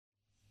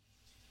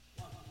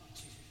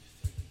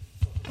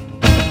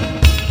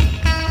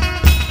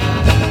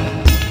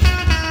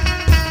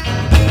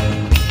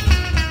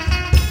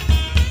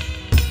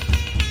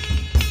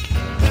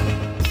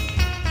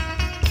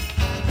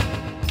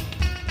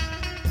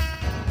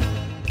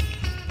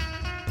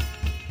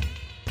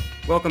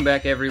Welcome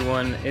back,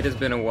 everyone. It has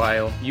been a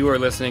while. You are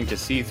listening to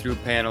See Through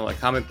Panel, a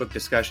comic book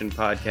discussion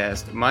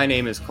podcast. My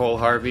name is Cole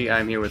Harvey.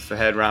 I'm here with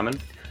Fahed Rahman.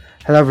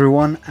 Hello,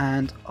 everyone,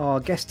 and our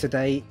guest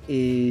today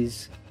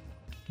is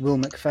Will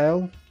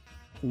MacPhail.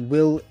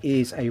 Will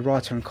is a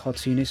writer and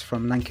cartoonist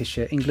from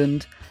Lancashire,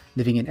 England,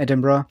 living in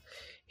Edinburgh.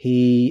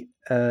 He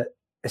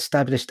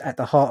established at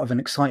the heart of an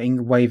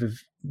exciting wave of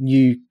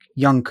new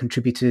young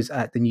contributors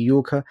at The New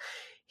Yorker.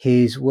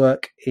 His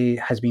work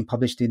has been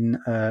published in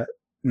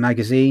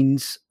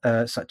magazines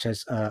such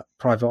as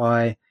Private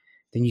Eye,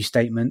 The New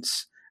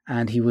Statements,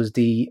 and he was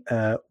the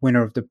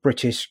winner of the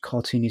British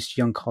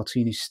Young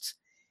Cartoonist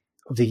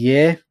of the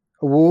Year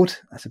award.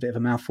 That's a bit of a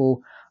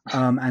mouthful.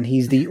 And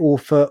he's the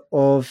author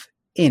of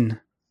In.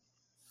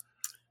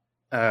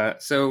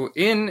 So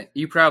In,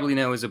 you probably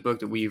know, is a book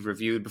that we've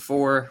reviewed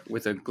before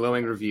with a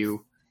glowing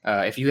review.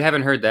 If you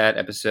haven't heard that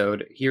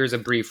episode, here's a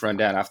brief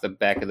rundown off the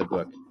back of the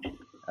book.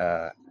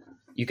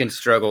 You can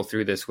struggle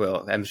through this,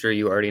 Will. I'm sure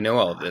you already know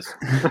all of this.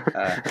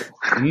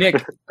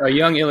 Nick, a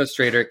young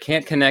illustrator,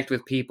 can't connect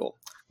with people.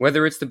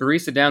 Whether it's the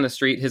barista down the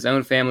street, his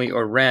own family,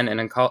 or Ren,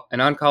 an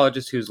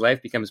oncologist whose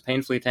life becomes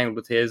painfully tangled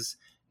with his,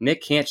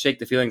 Nick can't shake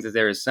the feelings that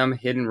there is some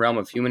hidden realm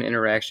of human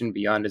interaction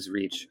beyond his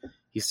reach.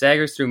 He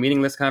staggers through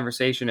meaningless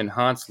conversation and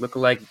haunts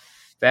look-alike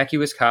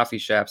vacuous coffee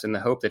shops in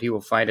the hope that he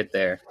will find it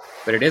there.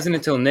 But it isn't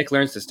until Nick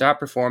learns to stop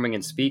performing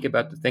and speak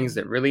about the things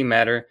that really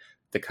matter,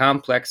 the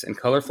complex and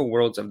colorful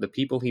worlds of the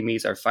people he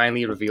meets are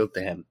finally revealed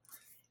to him.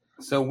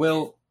 So,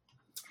 Will,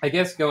 I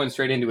guess going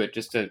straight into it,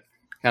 just to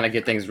kind of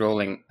get things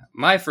rolling,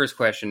 my first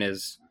question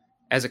is,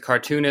 as a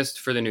cartoonist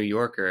for The New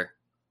Yorker,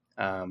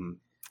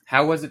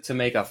 how was it to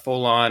make a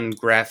full-on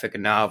graphic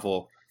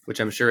novel, which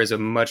I'm sure is a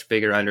much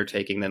bigger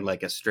undertaking than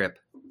like a strip?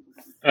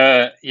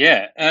 Thanks,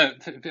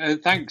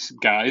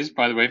 guys,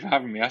 by the way, for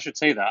having me. I should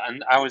say that.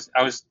 And I was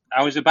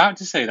about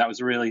to say that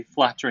was a really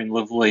flattering,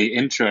 lovely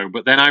intro,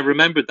 but then I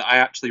remembered that I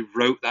actually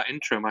wrote that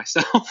intro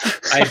myself.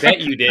 I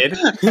bet you did.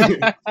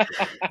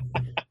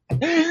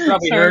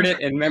 Probably heard it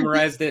and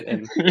memorized it.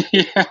 And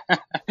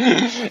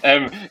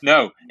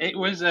no, it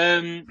was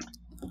at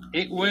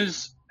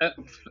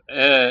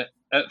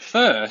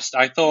first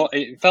I thought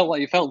it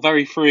felt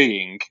very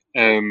freeing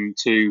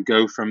to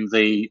go from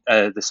the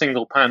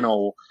single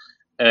panel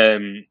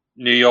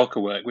New Yorker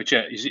work, which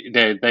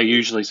they're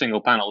usually single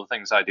panel, the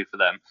things I do for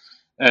them,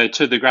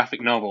 to the graphic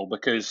novel,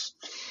 because,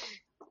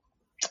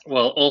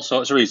 well, all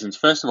sorts of reasons.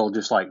 First of all,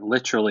 just like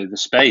literally the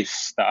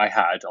space that I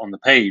had on the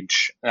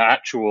page, the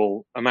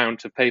actual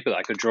amount of paper that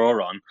I could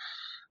draw on,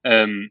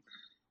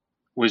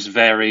 was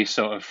very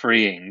sort of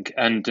freeing,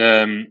 and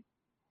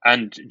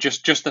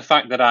just the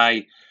fact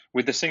that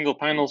with the single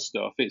panel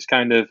stuff, it's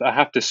kind of, I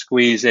have to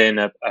squeeze in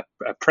a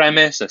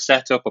premise, a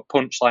setup, a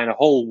punchline, a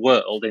whole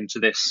world into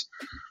this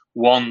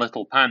one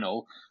little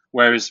panel.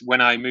 Whereas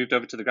when I moved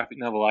over to the graphic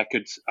novel, I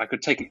could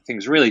take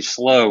things really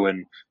slow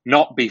and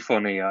not be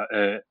funny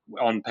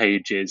on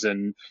pages,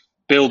 and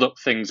build up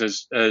things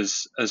as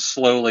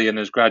slowly and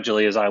as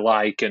gradually as I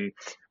like, and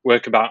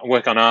work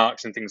on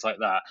arcs and things like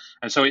that.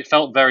 And so it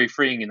felt very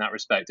freeing in that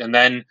respect. And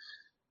then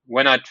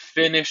when I'd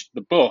finished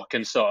the book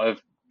and sort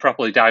of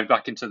properly dived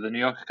back into the New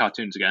Yorker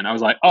cartoons again, I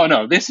was like, oh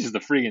no, this is the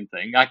freeing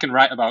thing. I can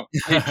write about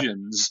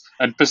pigeons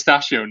and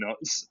pistachio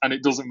nuts and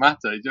it doesn't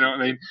matter. You know what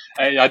I mean?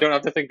 I don't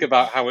have to think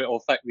about how it will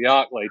affect the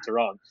arc later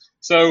on.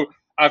 So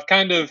I've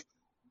kind of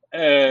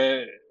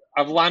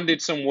I've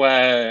landed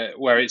somewhere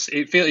where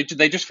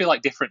they just feel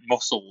like different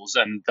muscles,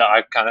 and that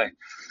I've kind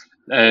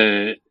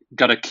of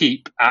got to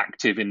keep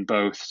active in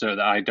both so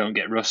that I don't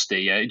get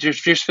rusty. It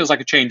just feels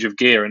like a change of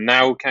gear, and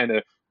now kind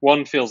of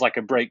one feels like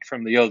a break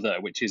from the other,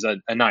 which is a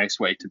nice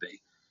way to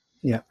be.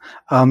 Yeah.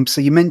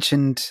 So you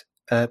mentioned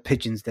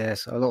pigeons there.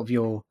 So a lot of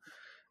your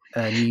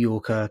New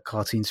Yorker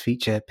cartoons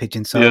feature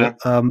pigeons. So yeah.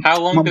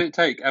 How long did it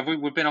take?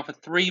 We've been on for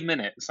 3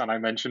 minutes and I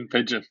mentioned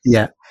pigeons.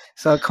 Yeah.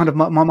 So kind of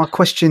my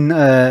question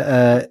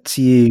to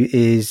you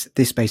is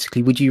this,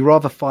 basically: would you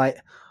rather fight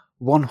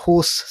one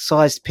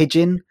horse-sized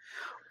pigeon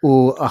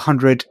or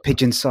 100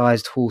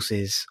 pigeon-sized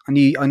horses? I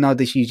know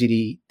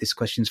this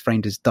question's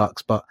framed as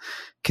ducks, but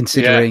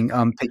considering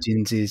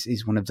pigeons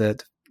is one of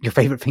your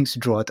favourite things to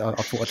draw, I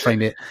thought I'd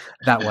frame it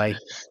that way.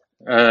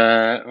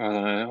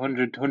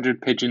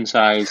 100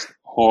 pigeon-sized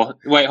horse.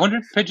 Wait,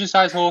 100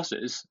 pigeon-sized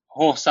horses,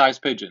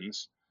 horse-sized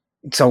pigeons.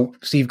 So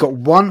you've got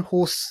one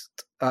horse,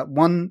 You've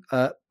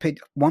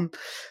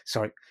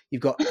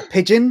got a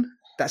pigeon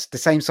that's the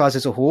same size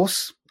as a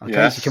horse. Okay,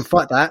 yes. So you can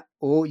fight that,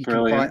 or you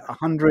can fight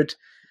 100.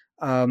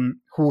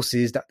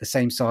 Horses that the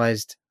same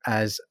sized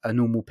as a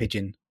normal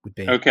pigeon would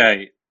be.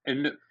 Okay,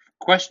 and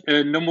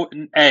question number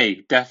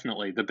A,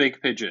 definitely the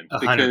big pigeon, 100%.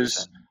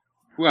 Because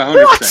 100%.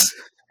 What?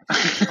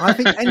 I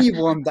think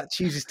anyone that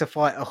chooses to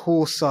fight a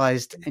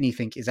horse-sized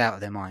anything is out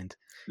of their mind.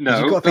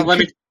 No, but let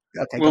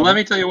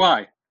me tell you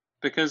why.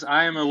 Because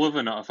I am a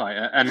lover, not a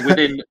fighter, and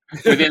within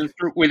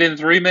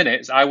 3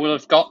 minutes, I will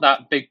have got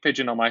that big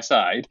pigeon on my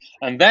side,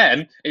 and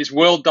then it's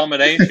world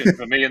domination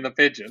for me and the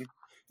pigeon.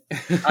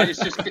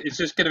 It's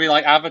just going to be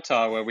like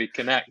Avatar, where we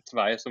connect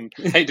via some.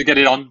 Hate to get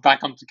it on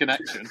back onto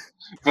connection,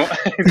 but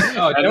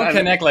Oh, don't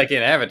connect like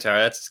in Avatar.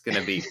 That's going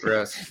to be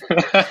gross.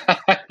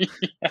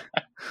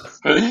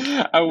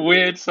 Yeah. A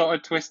weird sort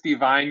of twisty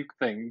vine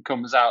thing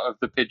comes out of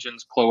the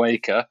pigeon's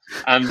cloaca,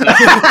 and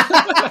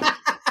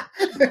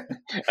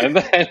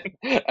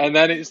and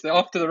then it's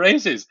off to the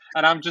races,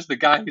 and I'm just the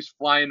guy who's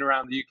flying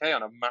around the UK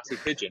on a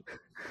massive pigeon.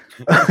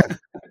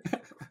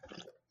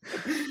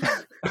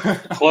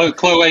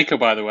 Cloaca,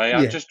 by the way.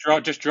 I'm just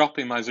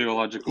dropping my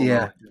zoological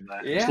knowledge in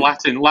there. Yeah. It's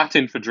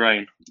Latin for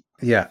drain.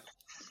 Yeah.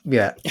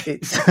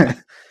 It's thank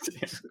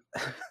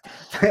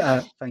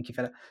you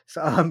for that.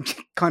 So I'm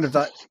kind of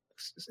like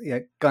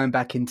going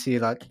back into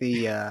like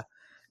the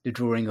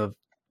drawing of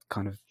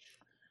kind of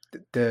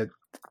the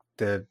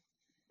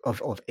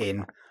of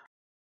In.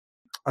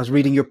 I was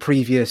reading your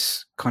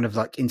previous kind of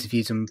like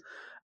interviews, and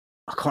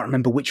I can't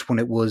remember which one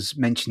it was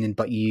mentioning,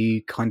 but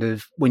you kind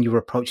of, when you were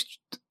approached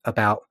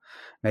about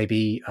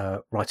maybe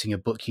writing a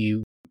book,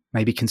 you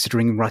maybe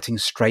considering writing a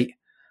straight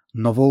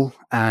novel,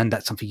 and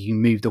that's something you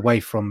moved away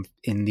from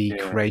in the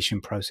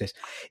creation process.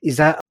 Is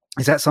that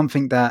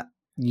something that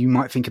you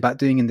might think about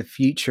doing in the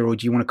future, or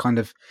do you want to kind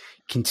of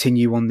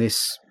continue on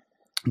this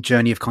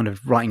journey of kind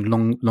of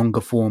writing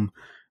longer form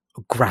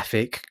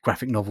graphic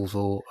novels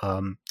or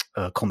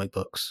comic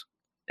books?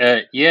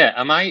 I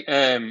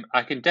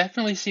can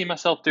definitely see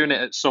myself doing it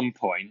at some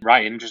point,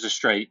 writing just a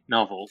straight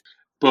novel.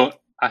 But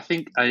I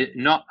think I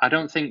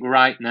don't think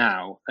right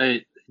now.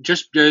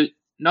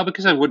 Not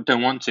because I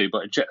don't want to,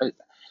 but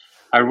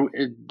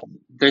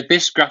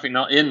this graphic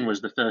novel In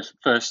was the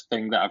first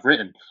thing that I've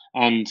written,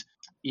 and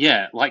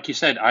like you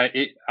said,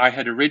 I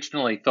had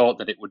originally thought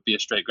that it would be a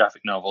straight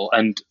graphic novel,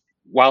 and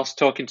whilst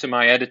talking to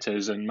my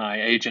editors and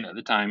my agent at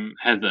the time,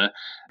 Heather,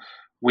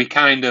 we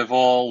kind of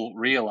all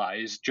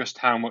realized just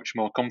how much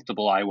more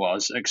comfortable I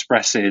was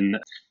expressing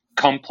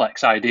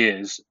complex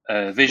ideas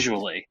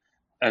visually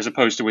as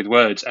opposed to with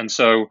words. And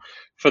so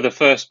for the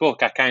first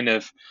book, I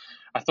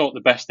thought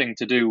the best thing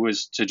to do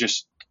was to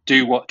just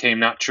do what came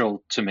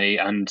natural to me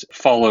and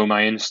follow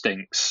my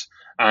instincts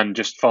and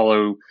just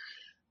follow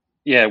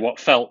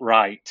what felt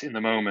right in the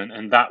moment.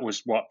 And that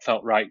was what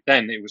felt right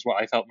then. It was what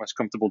I felt most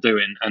comfortable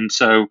doing. And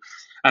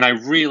I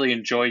really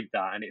enjoyed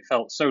that, and it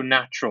felt so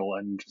natural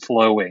and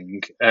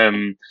flowing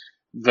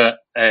that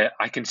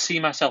I can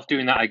see myself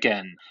doing that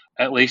again,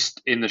 at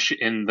least in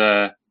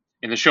the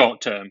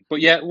short term. But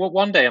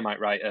one day I might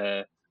write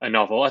a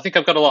novel. I think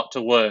I've got a lot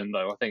to learn,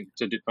 though. I think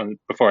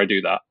before I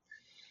do that.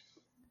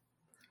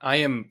 I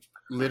am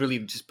literally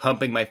just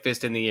pumping my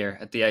fist in the air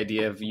at the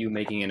idea of you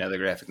making another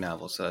graphic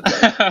novel. So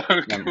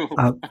cool.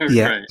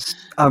 Great.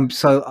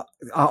 So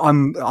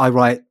I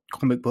write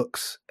comic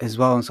books as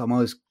well, and so I'm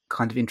always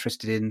kind of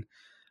interested in,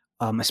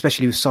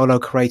 especially with solo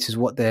creators,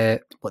 what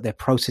their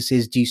process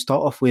is. Do you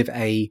start off with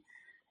a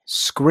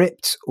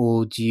script,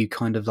 or do you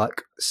kind of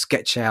like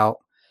sketch out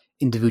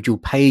individual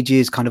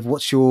pages? Kind of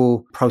what's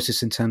your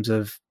process in terms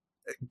of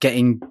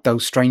getting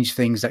those strange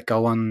things that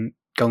go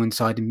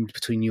inside in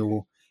between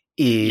your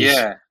ears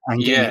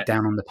and getting it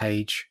down on the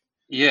page?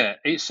 Yeah,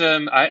 it's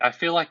I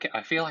feel like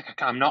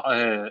I'm not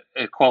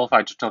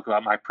qualified to talk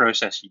about my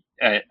process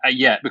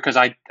yet, because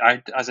I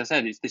as I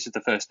said, this is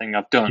the first thing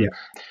I've done.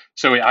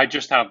 So I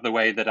just have the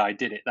way that I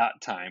did it that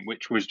time,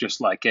 which was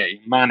just like a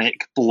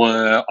manic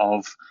blur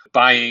of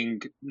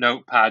buying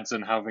notepads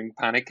and having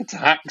panic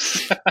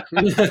attacks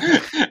and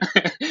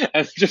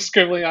just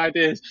scribbling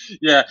ideas.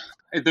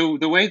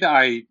 The way that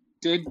I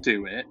did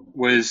do it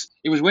was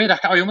weird.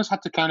 I almost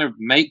had to kind of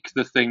make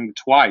the thing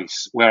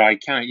twice, where I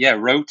kind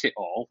of wrote it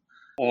all,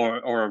 or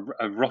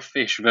a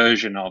roughish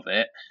version of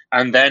it,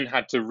 and then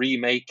had to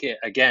remake it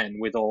again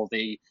with all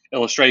the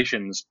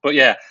illustrations. But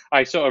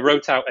I sort of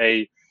wrote out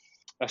a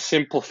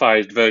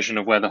simplified version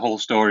of where the whole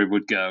story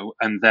would go,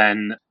 and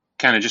then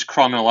kind of just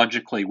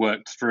chronologically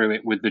worked through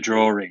it with the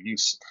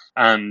drawings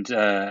and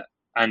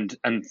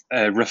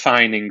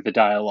refining the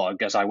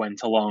dialogue as I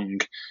went along.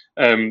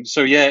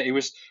 It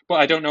was, but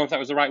I don't know if that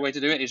was the right way to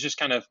do it. It's just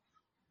kind of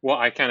what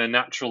I kind of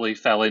naturally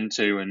fell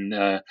into. And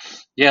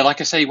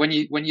like I say, when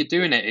you're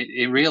doing it,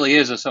 it really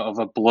is a sort of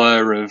a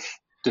blur of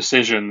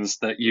decisions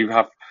that you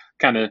have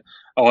kind of,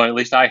 or at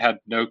least I had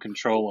no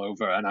control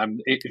over.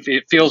 And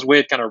it feels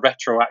weird kind of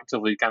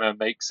retroactively kind of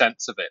make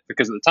sense of it,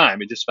 because at the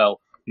time it just felt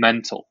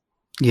mental.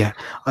 Yeah,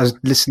 I was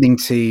listening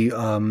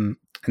to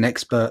an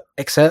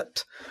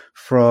excerpt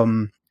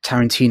from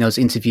Tarantino's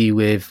interview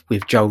with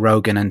Joe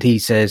Rogan, and he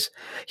says,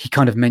 he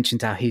kind of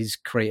mentioned how his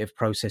creative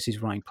process,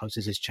 his writing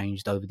process has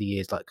changed over the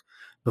years. Like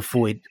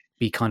before, it'd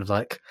be kind of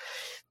like,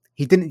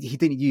 he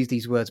didn't use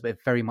these words, but it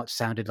very much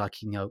sounded like,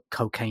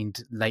 cocaine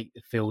late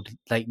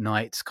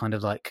nights, kind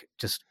of like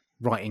just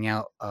writing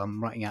out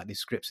these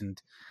scripts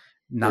and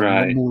now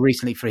Right. more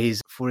recently for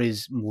his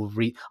more.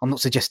 I'm not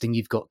suggesting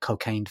you've got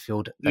cocaine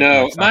filled.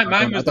 No,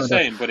 mine was the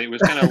same, but it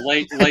was kind of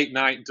late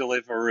night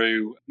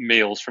Deliveroo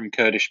meals from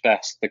Kurdish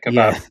Best, the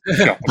kebab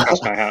shop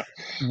across my house.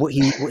 What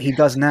he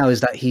does now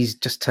is that he's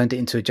just turned it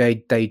into a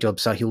day job.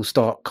 So he'll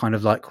start kind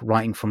of like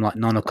writing from like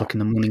 9 o'clock in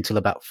the morning till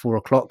about 4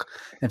 o'clock,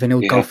 and then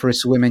he'll go for a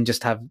swim and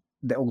just have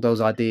all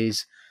those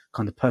ideas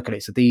kind of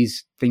percolate. So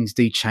these things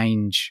do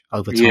change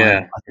over time.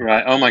 Yeah,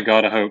 right. Oh my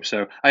God, I hope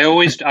so. I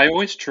always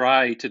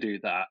try to do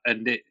that,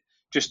 and it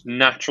just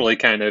naturally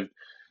kind of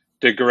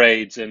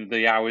degrades, and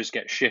the hours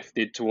get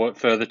shifted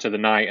further to the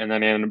night, and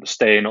then I end up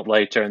staying up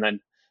later, and then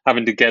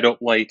having to get up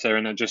later,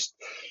 and I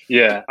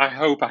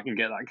hope I can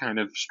get that kind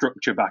of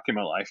structure back in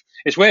my life.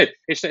 It's weird.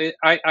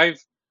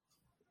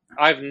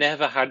 I've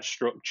never had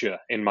structure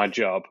in my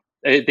job.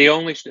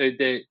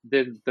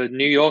 The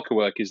New Yorker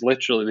work is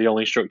literally the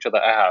only structure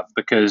that I have,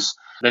 because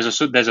there's a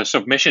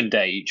submission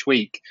day each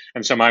week,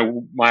 and so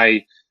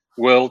my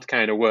world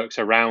kind of works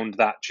around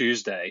that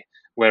Tuesday,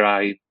 where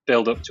I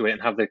build up to it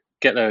and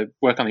get the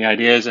work on the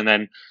ideas and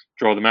then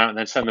draw them out and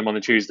then send them on the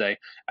Tuesday.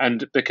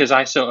 And because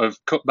I sort of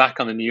cut back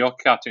on the New York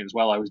cartoons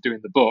while I was doing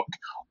the book,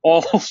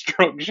 all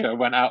structure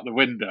went out the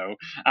window,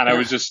 and I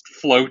was just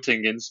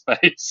floating in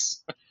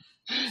space.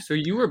 So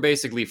you were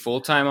basically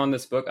full-time on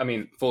this book? I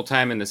mean,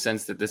 full-time in the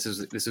sense that this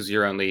is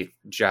your only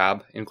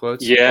job, in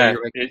quotes? Yeah.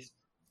 It's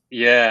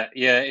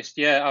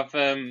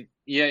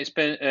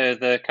been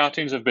the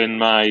cartoons have been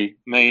my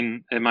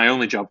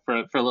only job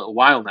for a little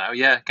while now.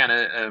 Yeah, kind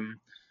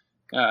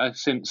of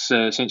since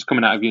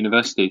coming out of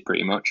university,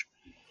 pretty much.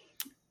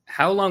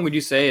 How long would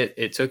you say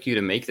it took you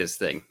to make this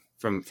thing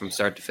from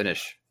start to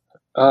finish?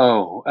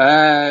 Oh,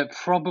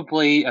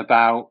 probably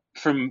about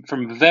from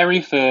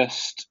very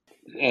first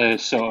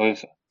sort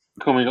of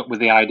coming up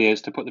with the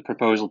ideas to put the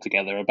proposal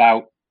together,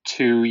 about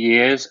 2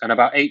 years, and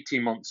about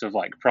 18 months of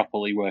like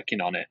properly working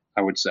on it,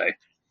 I would say.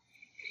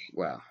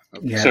 Wow.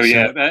 Okay. So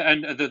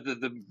and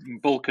the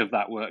bulk of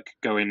that work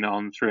going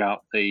on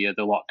throughout the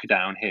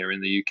lockdown here in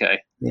the UK.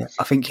 Yeah,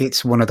 I think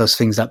it's one of those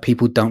things that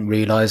people don't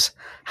realise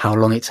how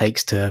long it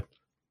takes to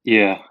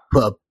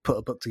put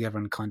a book together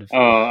and kind of.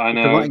 Oh, I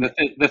know.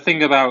 The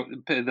thing about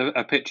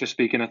a picture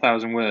speaking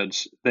 1,000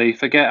 words, they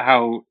forget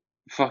how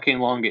fucking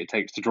long it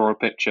takes to draw a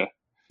picture.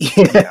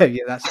 Yeah,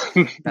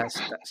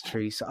 that's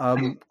true. So,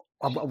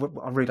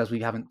 I realise we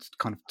haven't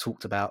kind of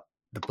talked about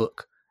the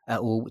book at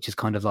all, which is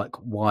kind of like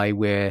why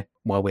we're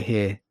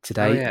here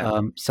today.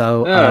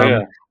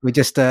 We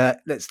just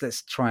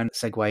let's try and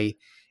segue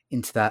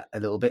into that a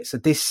little bit. So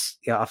this,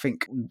 I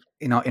think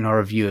in our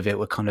review of it,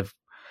 we're kind of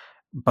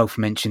both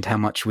mentioned how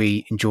much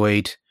we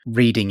enjoyed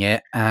reading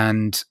it,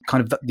 and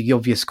kind of the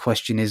obvious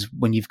question is,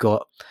 when you've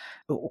got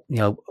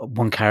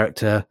one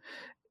character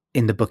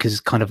in the book is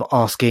kind of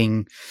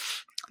asking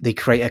the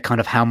creator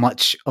kind of how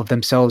much of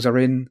themselves are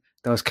in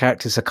those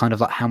characters, are kind of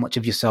like how much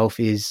of yourself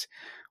is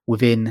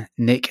within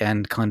Nick,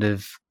 and kind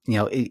of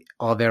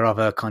are there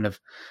other kind of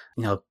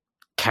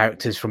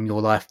characters from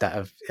your life that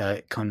have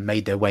kind of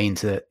made their way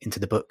into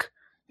the book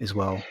as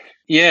well?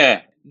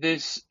 Yeah,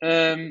 there's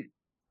the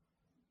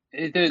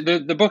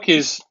book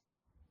is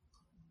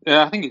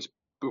I think it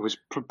was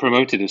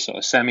promoted as sort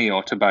of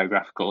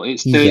semi-autobiographical.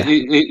 It's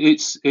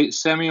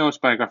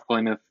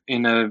semi-autobiographical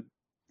in a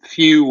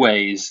few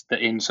ways,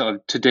 that in sort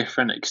of to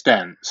different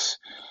extents.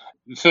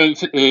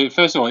 First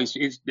of all,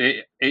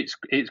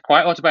 it's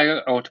quite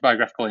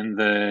autobiographical in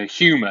the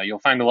humour. You'll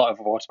find a lot of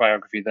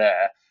autobiography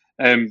there,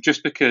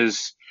 just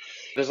because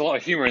there's a lot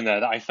of humour in there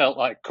that I felt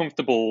like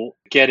comfortable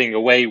getting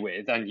away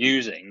with and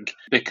using,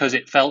 because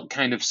it felt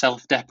kind of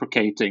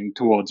self-deprecating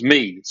towards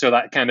me. So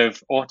that kind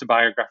of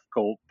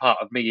autobiographical part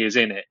of me is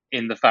in it,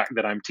 in the fact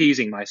that I'm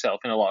teasing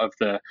myself in a lot of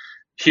the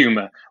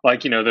humour,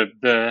 like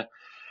the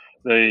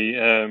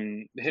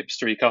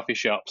hipstery coffee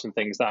shops and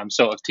things that I'm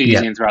sort of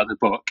teasing throughout the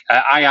book.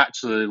 I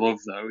actually love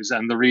those,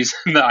 and the reason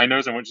that I know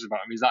so much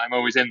about them is that I'm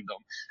always in them,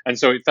 and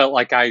so it felt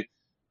like I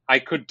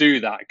could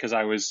do that because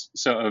I was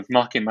sort of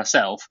mocking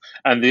myself.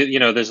 And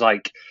there's a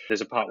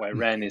part where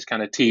Ren is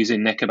kind of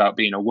teasing Nick about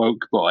being a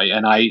woke boy,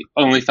 and I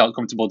only felt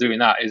comfortable doing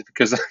that is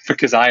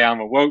because I am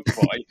a woke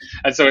boy,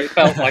 and so it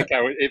felt like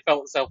it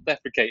felt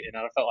self-deprecating, and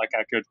I felt like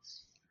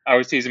I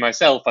was teasing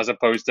myself as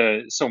opposed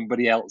to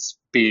somebody else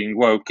being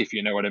woke, if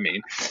you know what I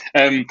mean.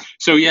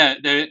 So yeah,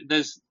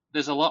 there's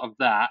a lot of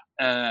that.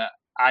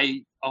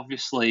 I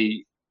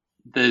obviously,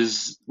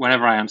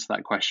 whenever I answer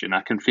that question,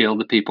 I can feel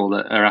the people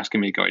that are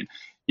asking me going,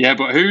 yeah,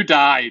 but who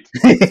died?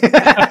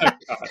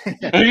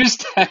 Who's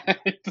dead?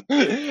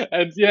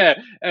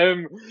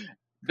 And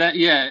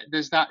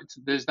there's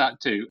that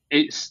too.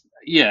 It's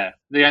I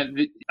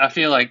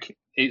feel like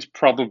it's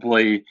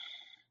probably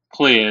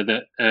clear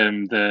that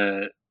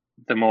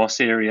the more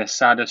serious,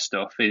 sadder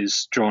stuff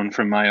is drawn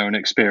from my own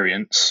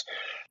experience.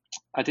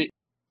 I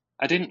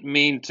didn't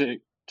mean to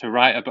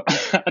write about.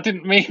 I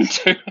didn't mean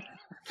to.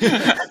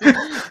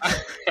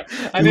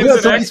 You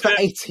worked on this for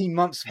 18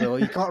 months, Bill.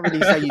 You can't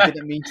really say you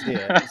didn't mean to do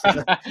it.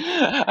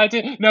 I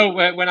didn't. No,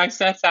 when I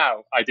set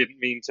out, I didn't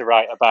mean to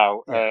write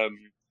about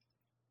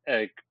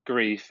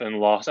grief and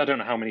loss. I don't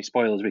know how many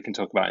spoilers we can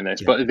talk about in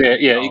this, Yeah. but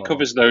it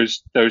covers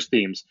those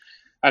themes.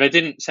 And I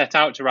didn't set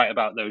out to write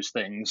about those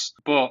things,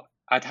 but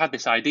I'd had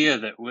this idea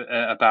that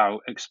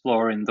about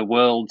exploring the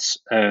worlds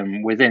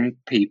within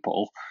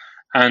people,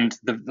 and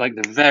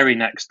the very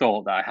next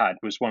thought that I had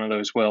was one of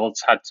those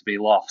worlds had to be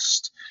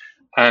lost,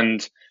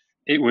 and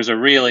it was a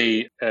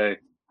really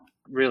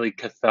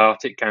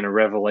cathartic kind of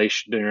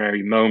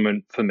revelationary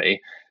moment for me,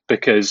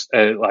 because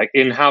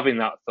in having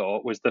that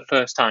thought was the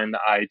first time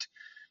that I'd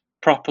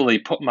properly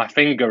put my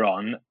finger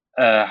on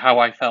how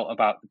I felt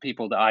about the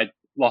people that I'd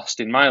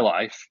lost in my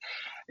life.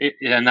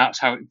 And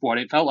that's what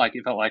it felt like.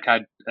 It felt like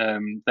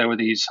there were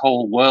these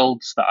whole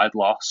worlds that I'd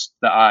lost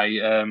that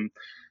I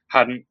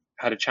hadn't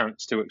had a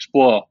chance to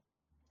explore.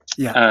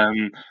 Yeah.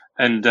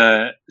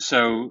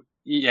 So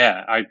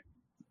I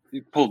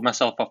pulled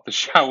myself off the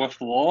shower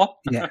floor,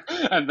 Yeah.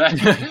 and then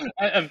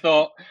and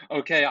thought,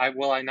 okay, I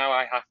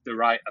now have to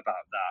write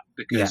about that,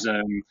 because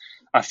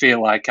I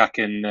feel like I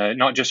can,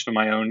 not just for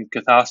my own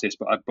catharsis,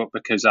 but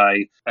because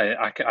I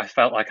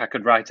felt like I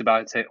could write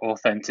about it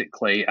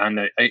authentically,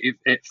 and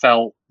it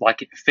felt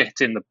like it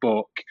fit in the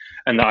book,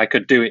 and that I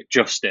could do it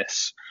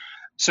justice.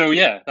 So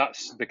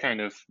that's the kind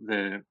of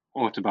the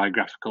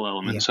autobiographical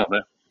elements of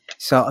it.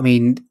 So I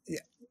mean,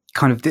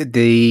 kind of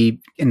the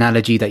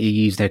analogy that you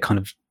use there, kind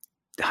of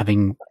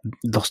having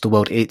lost the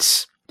world,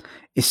 it's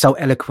so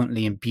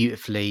eloquently and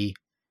beautifully,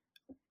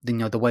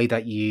 the way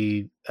that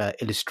you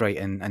illustrate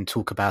and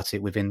talk about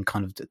it within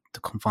kind of the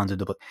confines of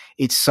the book.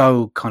 It's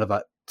so kind of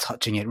like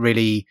touching. It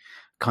really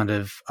kind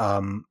of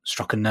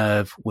struck a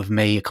nerve with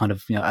me, kind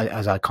of,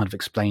 as I kind of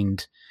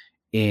explained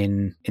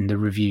in the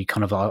review,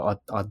 kind of I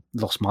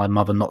lost my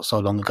mother not so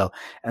long ago,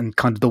 and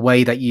kind of the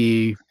way that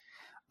you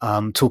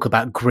talk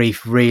about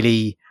grief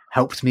really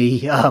helped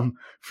me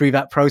through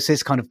that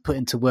process, kind of put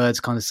into words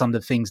kind of some of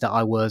the things that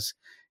I was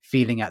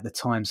feeling at the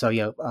time. So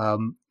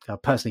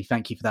personally,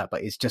 thank you for that.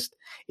 But it's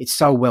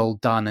so well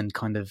done, and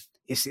kind of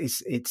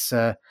it's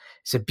a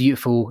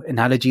beautiful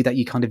analogy that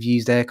you kind of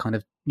use there, kind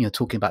of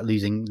talking about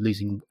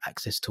losing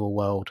access to a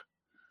world.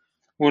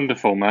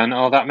 Wonderful, man.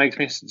 Oh, that makes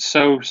me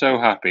so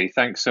happy.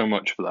 Thanks so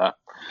much for that.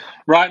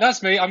 Right,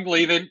 that's me. I'm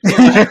leaving.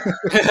 So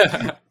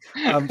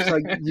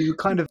you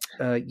kind of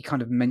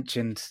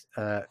mentioned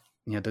the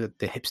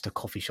hipster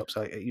coffee shop.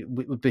 So it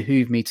would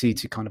behoove me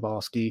to kind of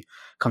ask you,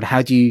 kind of,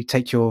 how do you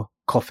take your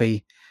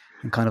coffee,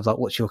 and kind of like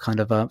what's your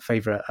kind of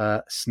favorite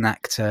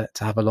snack to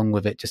have along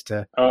with it, just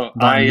to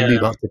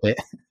move up a bit.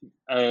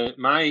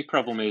 My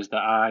problem is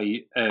that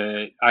I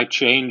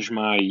change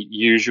my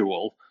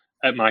usual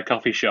at my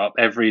coffee shop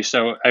every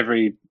 2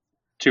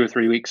 or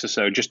 3 weeks or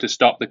so, just to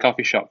stop the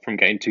coffee shop from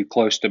getting too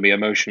close to me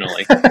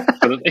emotionally, so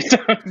that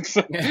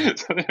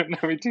they don't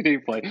know me too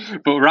deeply.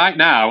 But right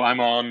now I'm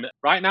on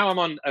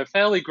a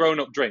fairly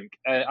grown-up drink.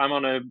 I'm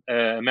on a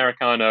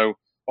Americano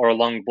or a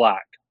long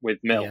black with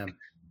milk. Yeah.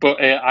 But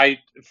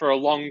for a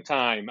long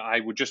time, I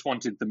just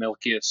wanted the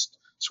milkiest,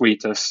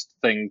 sweetest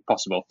thing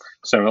possible.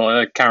 So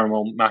a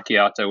caramel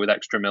macchiato with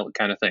extra milk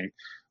kind of thing,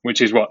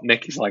 which is what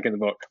Nick is like in the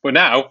book. But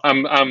now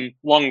I'm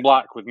long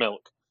black with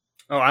milk.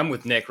 Oh, I'm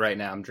with Nick right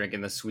now. I'm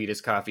drinking the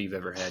sweetest coffee you've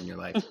ever had in your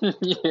life.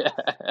 Yeah,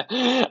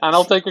 and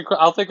I'll take a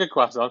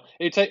croissant.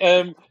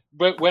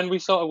 But when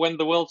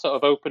the world sort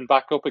of opened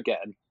back up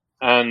again,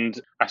 and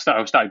I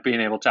started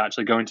being able to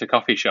actually go into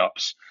coffee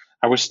shops,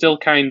 I was still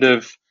kind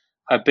of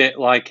a bit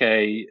like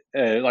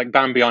like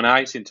Bambi on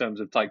ice in terms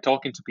of like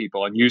talking to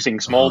people and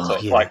using small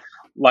talk,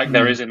 like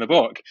there is in the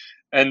book.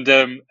 And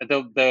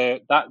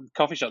that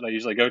coffee shop that I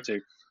usually go to,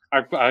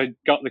 I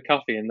got the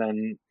coffee and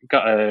then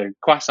got a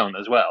croissant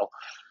as well.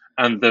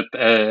 And the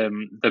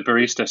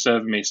barista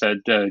serving me said,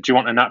 "Do you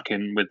want a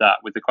napkin with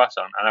the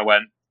croissant?" And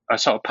I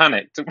sort of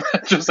panicked.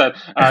 Just said,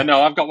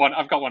 "No, I've got one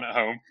at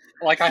home.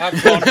 Like I have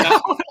one.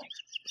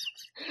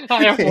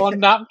 I have one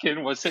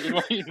napkin was sitting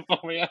waiting for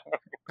me at home."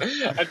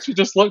 And she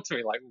just looked at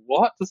me like,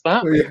 "What does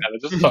that mean?" And I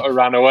just sort of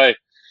ran away.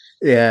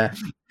 Yeah,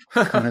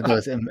 kind of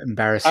was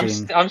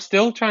embarrassing. I'm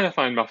still trying to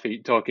find my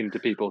feet talking to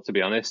people. To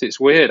be honest, it's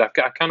weird. I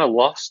kind of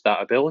lost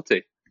that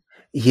ability.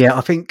 Yeah,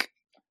 I think.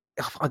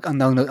 I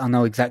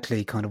know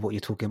exactly kind of what you're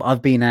talking about.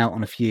 I've been out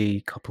on a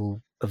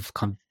couple of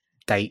kind of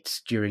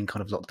dates during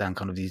kind of lockdown,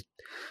 kind of these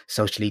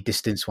socially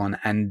distanced one,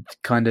 and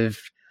kind of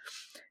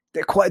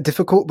they're quite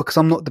difficult because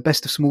I'm not the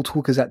best of small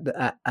talkers at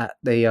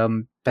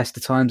the best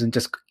of times, and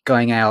just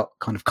going out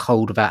kind of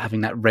cold without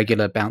having that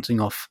regular bouncing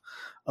off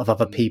of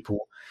other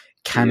people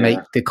can make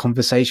the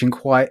conversation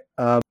quite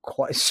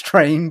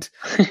strained.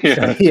 Yeah.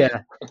 So,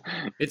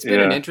 it's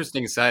been an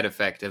interesting side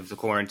effect of the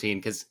quarantine,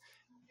 because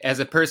as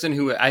a person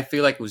who I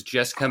feel like was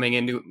just coming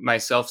into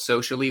myself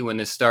socially when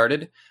this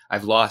started,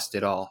 I've lost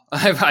it all.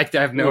 I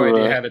have no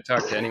idea how to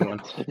talk to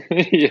anyone.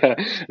 Yeah,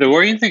 the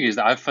worrying thing is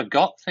that I've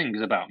forgot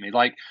things about me.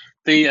 Like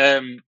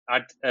again,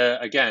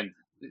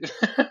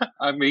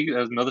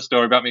 there's another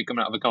story about me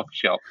coming out of a coffee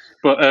shop.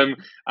 But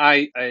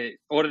I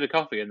ordered a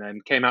coffee and then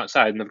came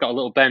outside, and they've got a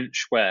little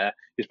bench where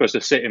you're supposed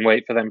to sit and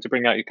wait for them to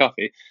bring out your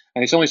coffee.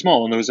 And it's only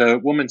small, and there was a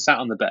woman sat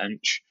on the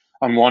bench.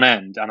 on one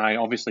end, and I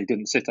obviously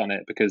didn't sit on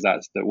it because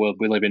that's the world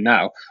we live in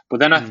now. But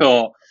then I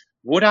thought,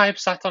 would I have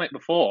sat on it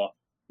before?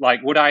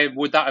 Like, would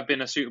that have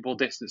been a suitable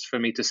distance for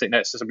me to sit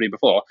next to somebody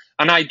before?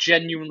 And I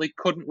genuinely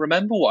couldn't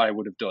remember what I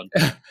would have done.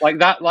 like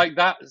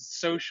that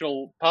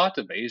social part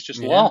of me is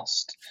just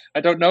lost.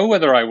 I don't know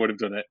whether I would have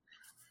done it.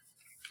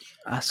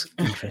 That's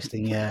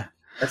interesting. Yeah,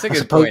 that's a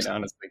good point,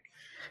 honestly.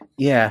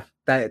 Yeah,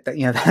 that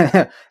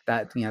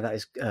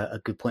is a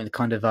good point.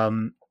 Kind of, I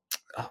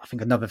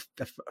think another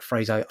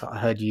phrase I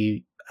heard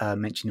you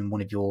mention in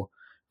one of your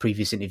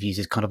previous interviews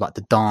is kind of like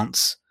the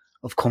dance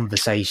of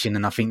conversation,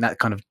 and I think that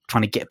kind of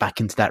trying to get back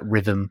into that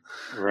rhythm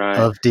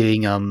of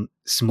doing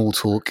small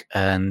talk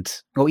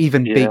or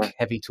even big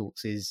heavy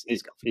talks is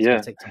going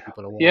to take some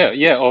people a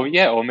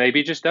while. Or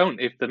maybe just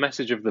don't. If the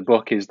message of the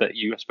book is that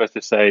you are supposed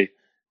to say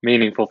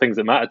meaningful things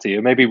that matter to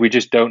you, maybe we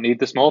just don't need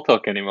the small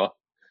talk anymore.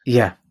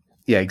 Yeah,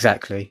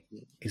 exactly.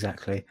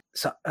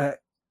 So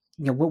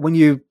when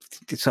you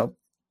sort of,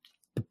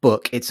 the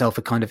book itself,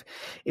 it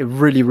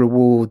really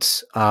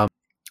rewards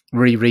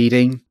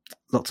rereading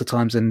lots of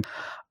times, and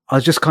I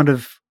was just kind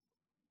of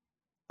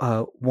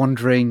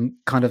wondering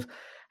kind of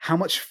how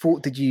much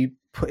thought did you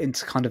put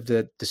into kind of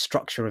the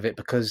structure of it,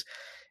 because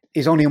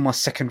it's only on my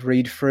second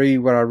read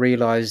through where I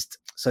realized,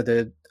 I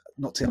don't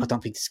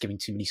think it's giving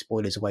too many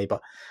spoilers away,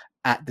 but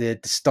at the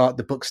start,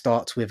 the book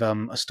starts with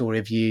a story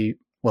of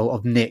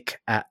Nick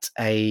at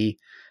a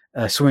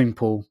swimming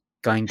pool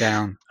going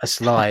down a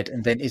slide,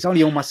 and then it's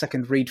only on my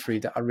second read through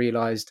that I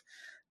realized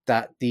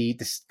that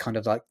this kind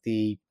of like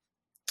the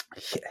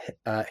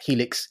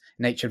helix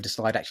nature of the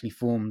slide actually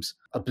forms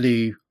a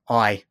blue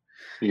eye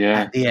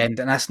at the end,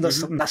 and that's not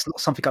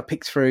something I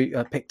picked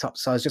up.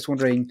 So I was just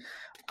wondering,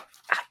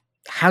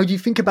 how do you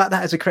think about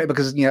that as a creator?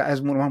 Because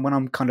as when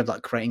I'm kind of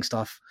like creating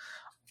stuff,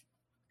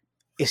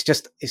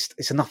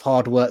 it's enough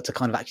hard work to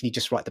kind of actually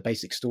just write the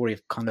basic story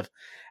of kind of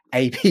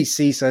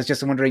ABC. So I was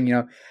just wondering,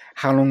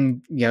 how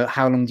long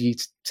do you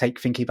take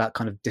thinking about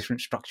kind of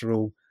different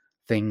structural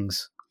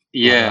things?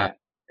 Generally,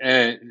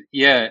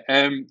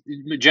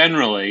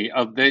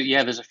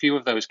 there's a few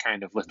of those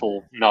kind of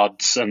little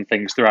nods and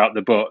things throughout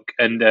the book,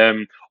 and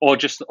or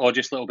just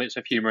little bits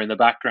of humor in the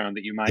background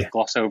that you might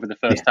gloss over the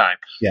first time.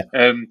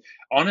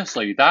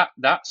 Honestly, that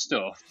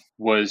stuff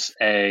was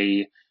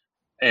an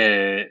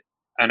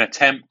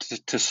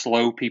attempt to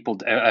slow people,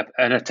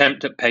 an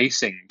attempt at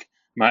pacing,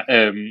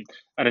 an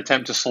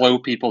attempt to slow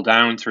people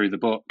down through the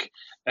book,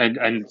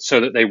 and so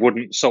that they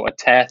wouldn't sort of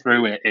tear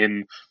through it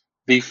in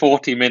the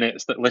 40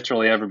 minutes that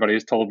literally everybody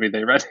has told me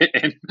they read it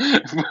in.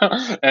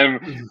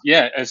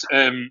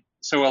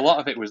 So a lot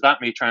of it was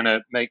me trying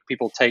to make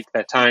people take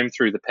their time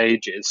through the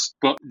pages.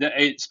 But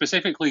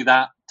specifically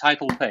that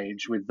title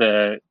page with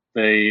the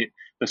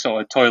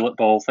sort of toilet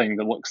bowl thing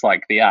that looks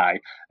like the eye,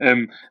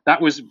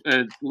 that was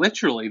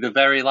literally the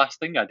very last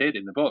thing I did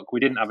in the book. We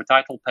didn't have a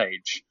title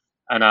page,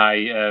 and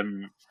I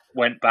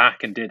went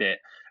back and did it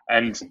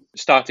and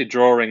started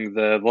drawing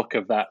the look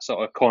of that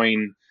sort of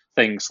coin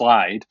thing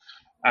slide.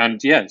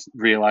 And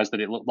realized that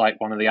it looked like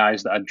one of the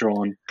eyes that I'd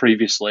drawn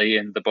previously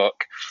in the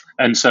book,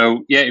 and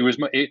so it was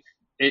I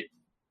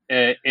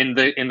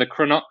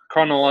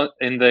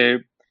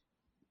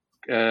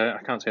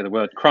can't say the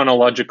word,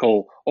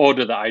 chronological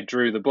order that I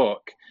drew the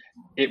book.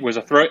 It was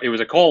a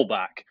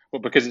callback,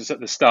 but because it's at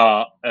the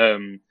start,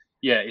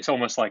 it's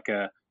almost like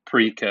a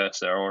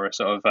precursor or a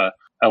sort of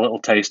a little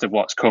taste of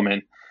what's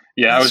coming.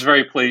 I was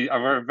very pleased.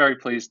 I'm very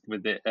pleased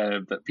with it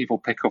that people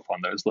pick up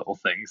on those little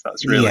things.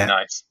 That's really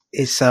nice.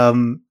 It's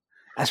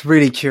that's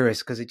really curious,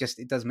 because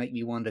it does make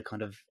me wonder,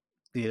 kind of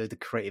the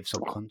creative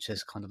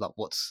subconscious, kind of like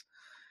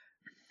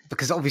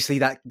because obviously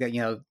that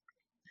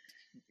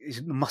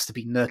it must have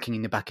been lurking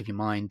in the back of your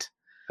mind.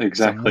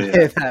 Exactly.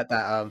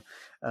 That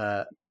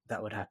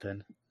would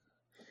happen.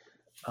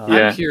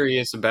 I'm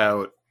curious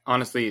about,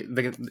 honestly,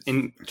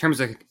 in terms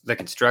of the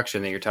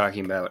construction that you're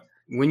talking about.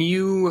 When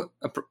you're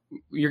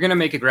going to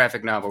make a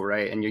graphic novel,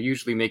 right? And you're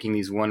usually making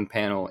these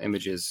one-panel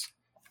images.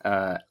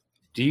 Do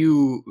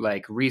you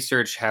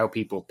research how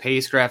people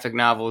pace graphic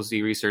novels? Do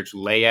you research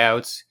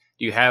layouts?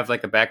 Do you have a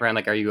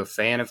background? Are you a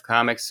fan of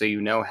comics, so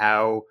you know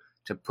how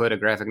to put a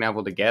graphic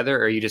novel together,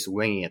 or are you just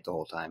winging it the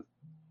whole time?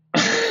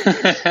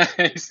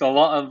 It's a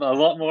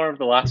lot more of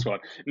the last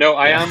one. No,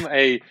 I am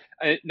a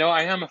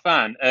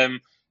fan.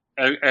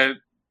 I've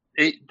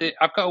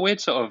got a weird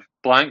sort of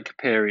blank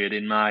period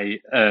in my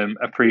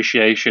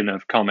appreciation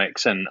of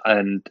comics and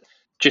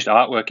just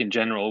artwork in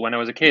general. When I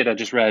was a kid, I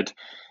just read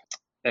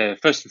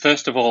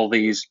first of all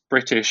these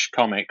British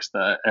comics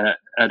that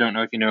I don't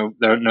know if you know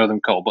them,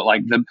 Cole, but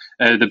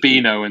the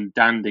Beano and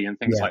Dandy and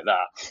things like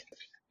that.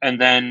 And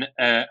then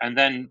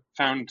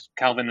found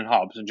Calvin and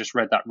Hobbes and just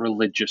read that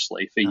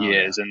religiously for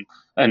years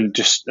and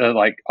just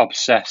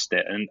obsessed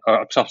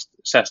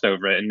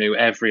over it and knew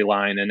every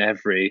line and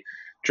every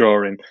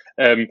drawing.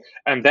 And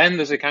then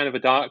there's a kind of a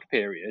dark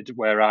period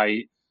where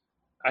I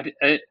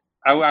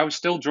was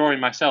still drawing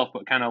myself,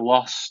 but kind of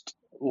lost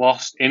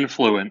lost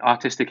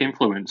artistic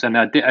influence, and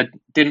I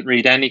didn't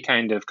read any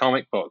kind of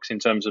comic books in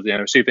terms of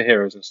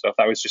superheroes and stuff.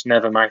 That was just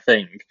never my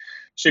thing.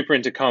 Super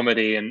into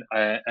comedy and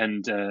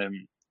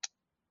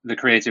the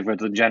creative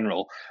world in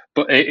general,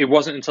 but it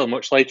wasn't until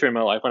much later in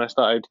my life when I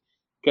started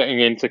getting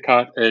into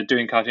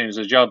doing cartoons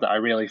as a job that I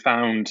really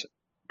found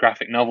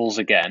graphic novels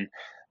again.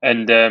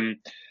 And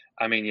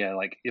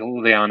like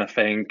Liana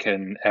Fink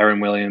and Erin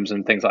Williams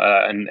and things like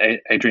that, and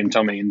Adrian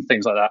Tomei and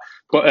things like that.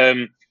 But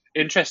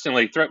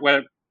interestingly,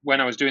 when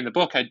I was doing the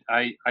book,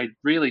 I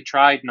really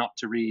tried not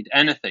to read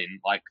anything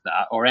like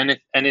that or anything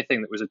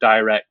that was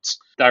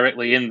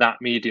directly in that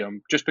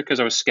medium, just because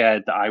I was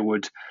scared that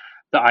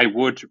I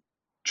would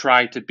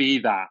try to be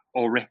that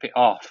or rip it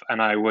off,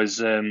 and I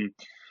was or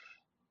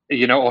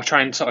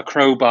try and sort of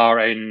crowbar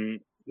in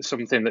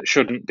something that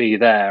shouldn't be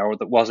there or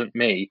that wasn't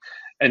me.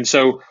 And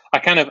so I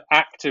kind of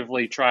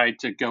actively tried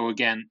to go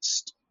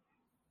against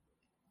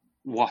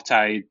what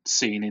I'd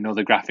seen in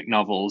other graphic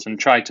novels and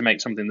tried to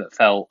make something that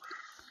felt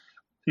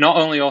not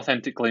only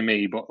authentically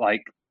me, but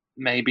like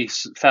maybe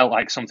felt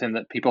like something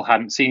that people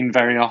hadn't seen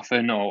very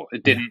often, or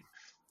it didn't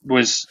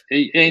was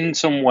in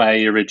some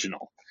way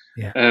original.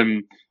 Yeah.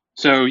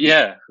 So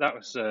yeah, that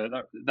was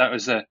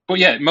but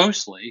yeah,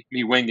 mostly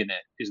me winging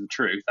it is the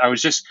truth. I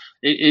was just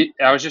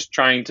I was just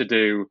trying to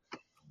do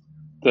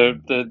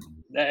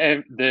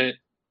the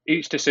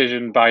each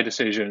decision by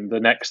decision, the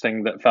next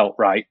thing that felt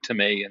right to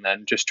me, and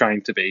then just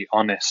trying to be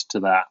honest to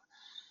that.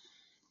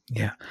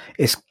 Yeah,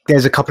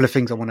 there's a couple of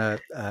things I want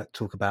to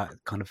talk about,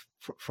 kind of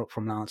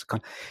from that answer.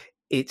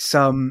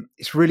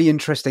 It's really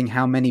interesting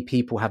how many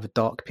people have a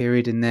dark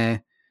period in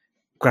their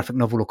graphic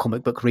novel or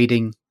comic book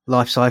reading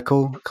life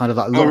cycle. Kind of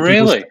like a lot of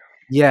people. Really?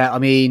 Yeah, I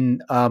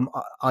mean, I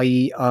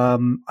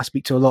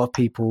speak to a lot of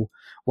people.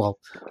 Well,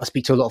 I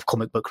speak to a lot of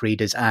comic book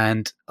readers,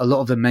 and a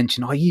lot of them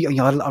mention, I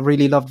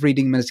really loved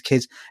reading them as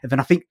kids. And then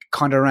I think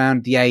kind of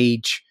around the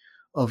age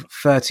of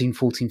 13,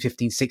 14,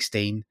 15,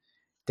 16,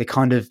 they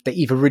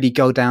either really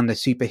go down the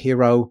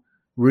superhero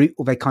route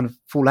or they kind of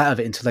fall out of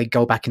it until they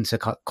go back into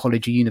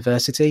college or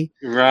university.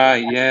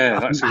 Right, yeah,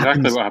 that's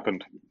exactly what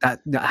happened.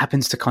 That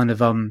happens to kind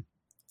of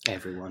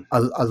everyone, a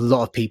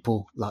lot of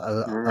people.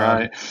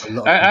 Right.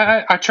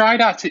 I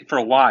tried at it for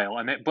a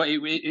while, but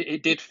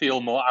it did feel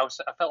more. I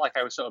felt like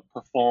I was sort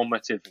of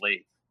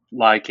performatively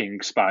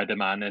liking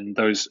Spider-Man and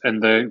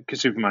the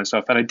Superman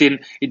stuff, and it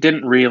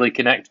didn't really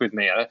connect with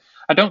me.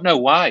 I don't know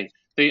why.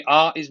 The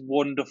art is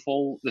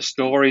wonderful, the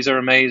stories are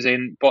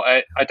amazing, but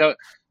I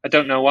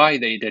don't know why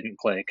they didn't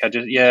click.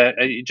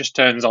 It just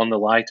turns on the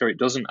light or it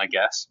doesn't, I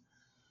guess.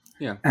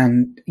 Yeah.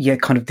 And yeah,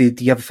 kind of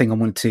the other thing I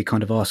wanted to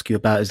kind of ask you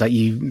about is that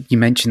you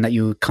mentioned that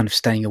you were kind of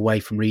staying away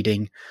from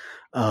reading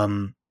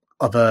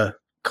other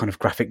kind of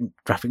graphic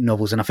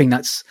novels, and I think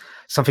that's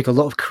something a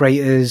lot of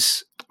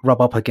creators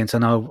rub up against. I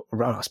know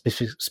I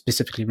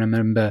specifically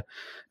remember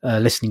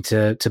listening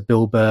to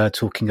Bill Burr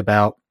talking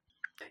about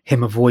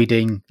him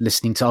avoiding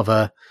listening to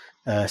other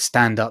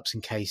stand-ups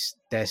in case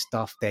their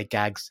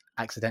gags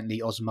accidentally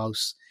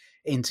osmose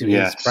into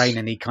his brain,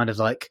 and he kind of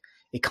like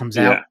it comes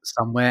out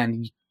somewhere,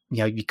 and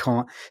you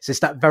can't. So it's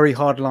that very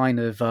hard line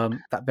of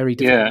that very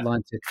difficult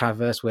line to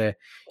traverse where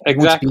you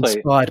want to be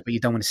inspired, but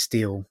you don't want to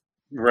steal.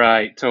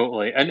 Right,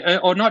 totally, and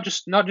or not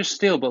just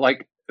steal, but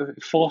like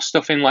force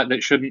stuff in like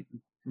that shouldn't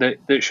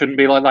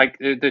be like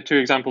the two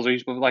examples I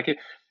used. But like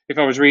if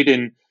I was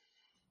reading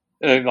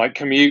like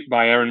Commute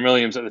by Erin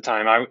Williams at the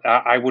time,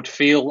 I would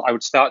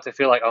start to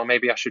feel like, oh,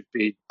 maybe I should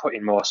be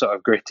putting more sort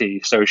of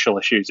gritty social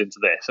issues into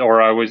this,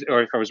 or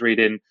if I was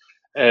reading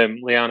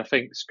Liana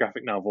Fink's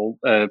graphic novel,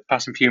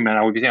 Passing Few Men,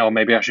 I would be thinking, oh,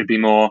 maybe I should be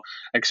more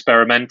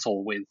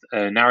experimental with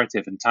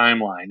narrative and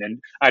timeline, and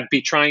I'd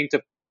be trying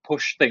to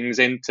push things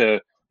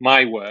into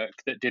my work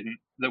that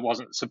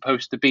wasn't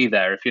supposed to be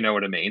there, if you know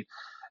what I mean.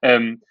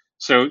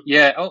 So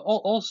yeah,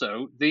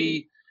 also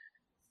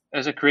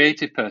as a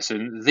creative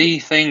person, the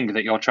thing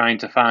that you're trying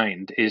to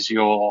find is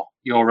your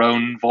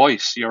own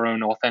voice, your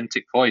own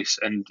authentic voice,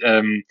 and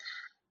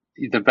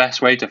the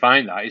best way to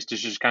find that is to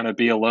just kind of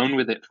be alone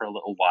with it for a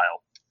little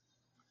while.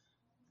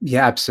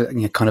 Yeah,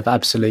 absolutely. Kind of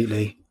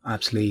absolutely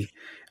agree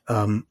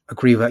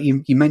with that.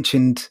 You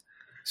mentioned.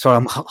 Sorry,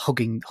 I'm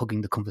hogging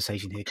the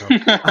conversation here, Carl.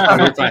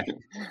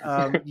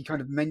 You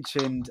kind of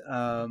mentioned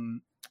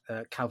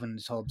Calvin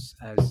and Hobbes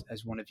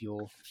as one of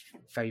your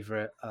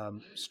favorite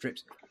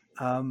strips.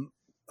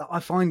 I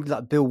find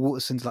that Bill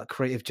Watterson's like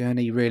creative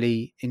journey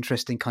really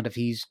interesting. Kind of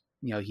he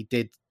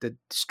did the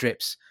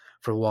strips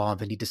for a while,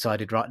 then he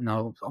decided, right,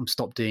 no, I'm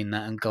stopped doing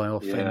that and going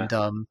off and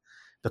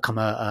become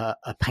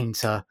a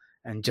painter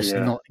and just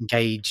not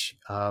engage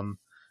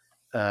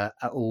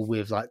at all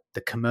with like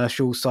the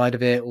commercial side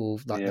of it or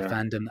like the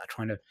fandom that are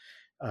trying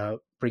to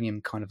bring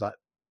him kind of like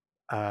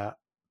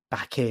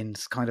back in.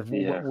 Kind of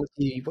what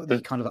do you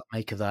kind of like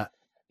make of that?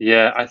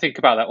 Yeah, I think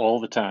about that all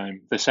the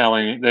time. The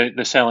selling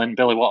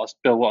Bill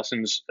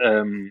Watterson's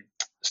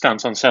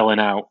stance on selling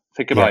out.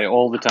 Think about it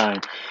all the time.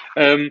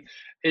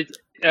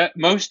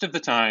 Most of the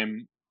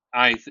time,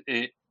 I'm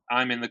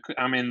in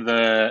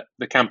the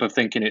camp of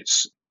thinking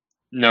it's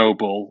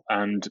noble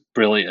and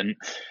brilliant.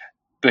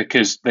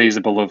 because these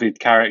are beloved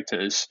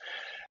characters.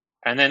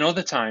 And then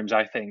other times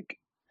I think,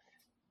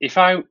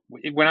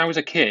 when I was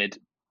a kid,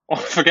 or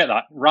forget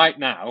that, right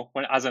now,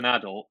 as an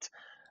adult,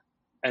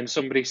 and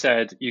somebody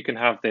said you can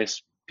have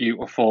this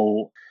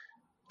beautiful,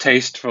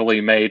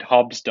 tastefully made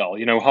Hobbs doll,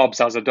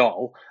 Hobbs as a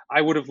doll,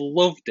 I would have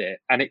loved it,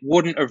 and it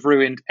wouldn't have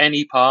ruined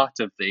any part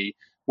of the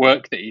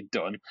work that he'd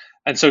done.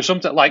 And so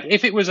sometimes, like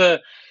if it was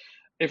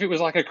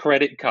like a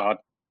credit card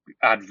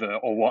advert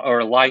or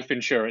a life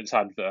insurance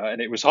advert,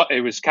 and it was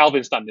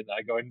Calvin standing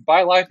there going,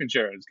 buy life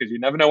insurance because you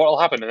never know what will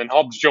happen, and then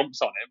Hobbs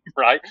jumps on him,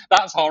 right?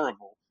 That's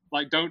horrible.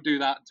 Like, don't do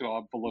that to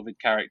our beloved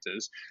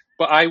characters.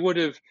 But I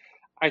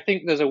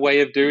think there's a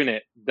way of doing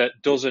it that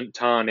doesn't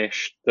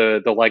tarnish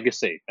the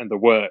legacy and the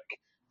work.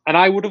 And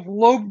I would have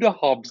loved a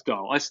Hobbs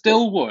doll. I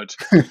still would.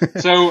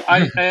 So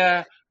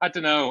I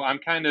don't know. I'm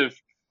kind of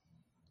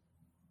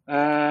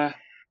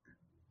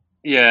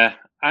yeah.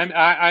 I'm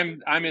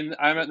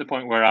at the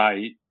point where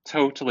I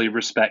totally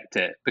respect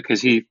it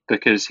because he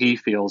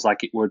feels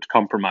like it would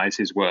compromise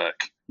his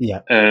work. Yeah.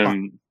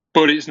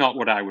 But it's not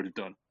what I would have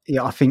done.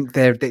 Yeah, I think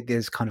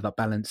there's kind of a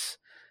balance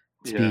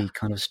to be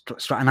kind of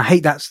and I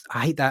hate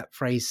that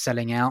phrase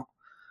 "selling out."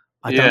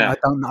 I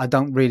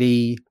don't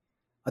really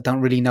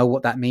know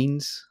what that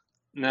means.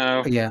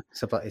 No. But yeah.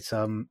 So, but it's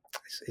one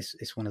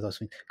of those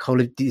things.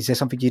 Cole, is there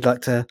something you'd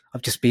like to?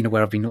 I've just been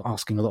aware. I've been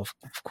asking a lot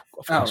of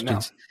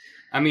questions. No.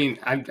 I mean,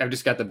 I've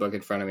just got the book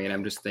in front of me, and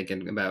I'm just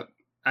thinking about.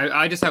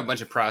 I just have a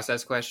bunch of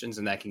process questions,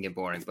 and that can get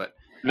boring. But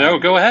no,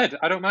 go ahead.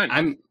 I don't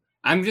mind.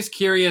 I'm just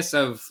curious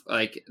of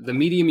like the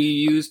medium you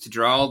use to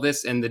draw all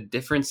this, and the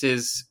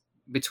differences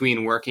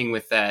between working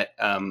with that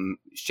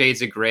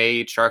shades of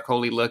gray,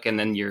 charcoaly look, and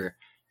then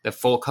the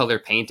full color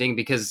painting.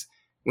 Because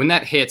when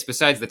that hits,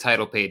 besides the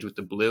title page with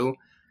the blue,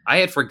 I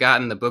had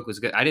forgotten the book was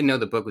good. I didn't know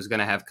the book was going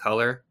to have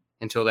color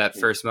until that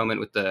first moment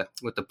with the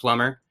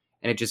plumber.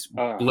 And it just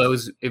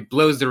blows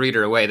the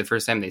reader away the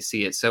first time they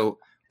see it. So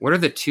what are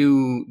the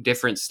two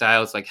different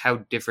styles? Like, how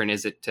different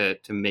is it to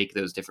make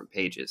those different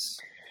pages?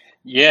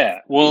 Yeah,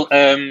 well,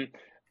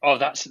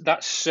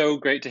 that's so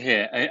great to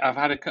hear. I've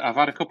had a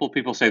couple of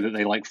people say that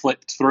they like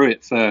flipped through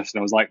it first, and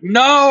I was like,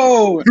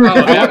 no.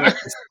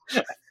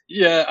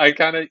 Yeah,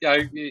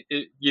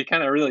 you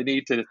kind of really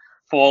need to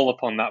fall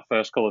upon that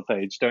first color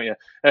page, don't you?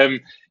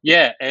 The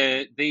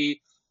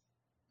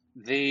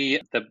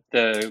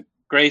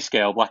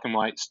grayscale black and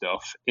white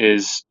stuff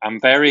is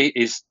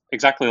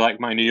exactly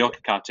like my New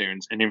Yorker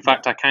cartoons, and in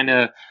fact I kind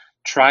of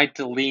tried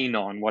to lean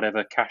on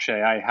whatever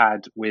cachet I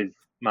had with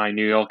my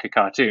New Yorker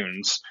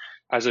cartoons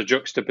as a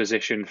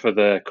juxtaposition for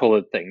the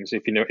colored things.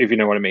 If you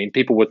know what I mean,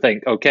 people would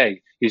think,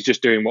 okay, he's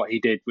just doing what he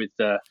did with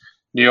the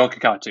New Yorker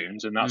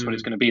cartoons, and that's what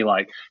it's going to be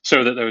like,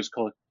 so that those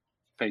color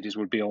pages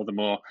would be all the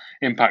more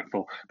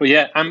impactful. But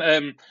yeah,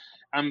 I'm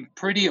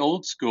pretty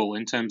old school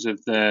in terms of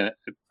the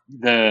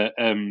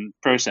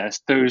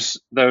process.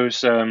 Those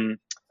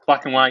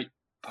black and white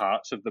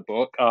parts of the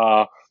book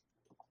are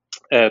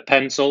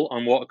pencil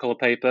on watercolor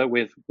paper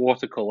with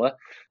watercolor.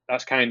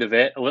 That's kind of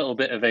it. A little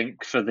bit of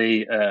ink for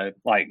the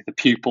like the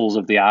pupils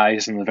of the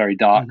eyes and the very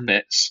dark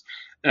bits.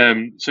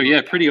 So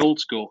yeah, pretty old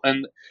school.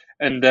 And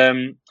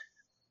then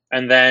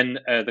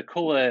the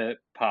color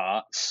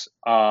parts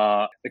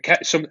are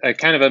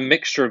kind of a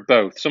mixture of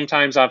both.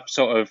 Sometimes I've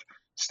sort of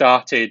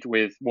started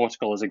with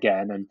watercolors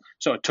again and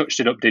sort of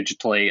touched it up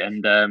digitally,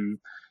 and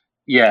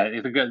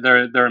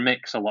they're a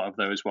mix, a lot of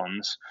those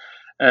ones.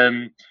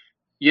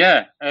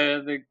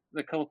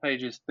 The color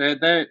pages,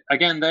 they're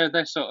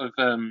sort of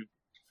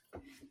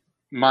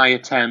my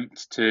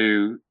attempt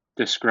to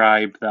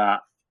describe that,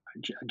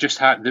 just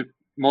how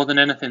more than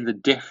anything, the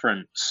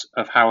difference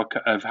of how a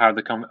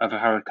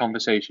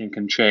conversation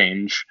can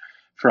change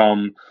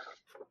from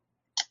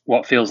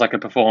what feels like a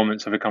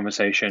performance of a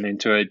conversation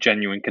into a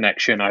genuine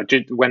connection.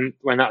 When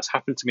that's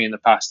happened to me in the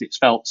past, it's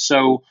felt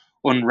so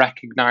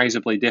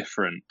unrecognizably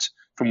different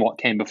from what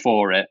came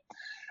before it,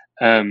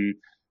 that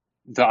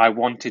I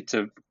wanted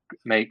to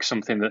make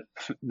something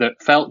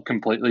that felt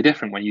completely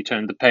different when you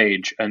turned the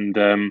page. And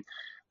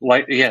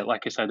like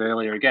I said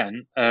earlier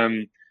again,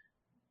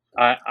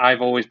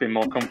 I've always been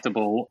more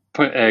comfortable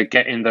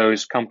getting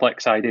those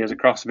complex ideas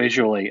across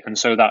visually, and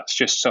so that's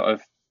just sort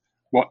of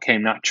what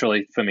came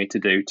naturally for me to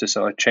do, to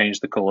sort of change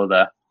the color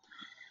there.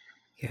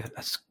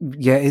 It's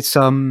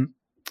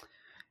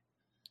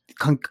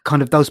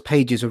kind of those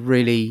pages are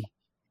really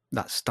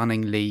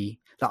stunningly.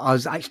 I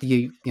was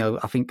actually,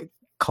 I think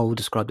Cole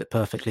described it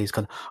perfectly. It's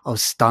kind of, I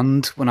was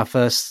stunned when I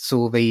first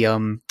saw the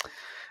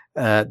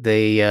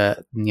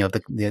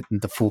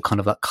full kind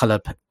of like color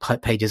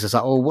pages.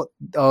 I was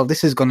like,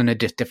 this has gone in a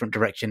different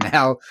direction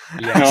now.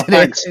 Yeah,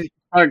 thanks,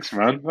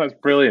 man. That's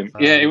brilliant.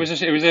 They're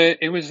obviously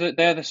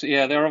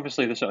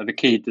the sort of the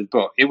key to the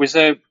book. They were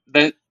the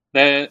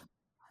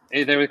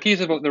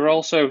keys of the book. They're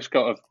also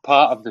sort of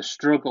part of the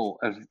struggle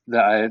of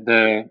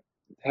the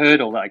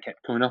hurdle that I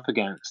kept coming up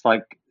against.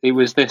 Like, it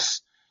was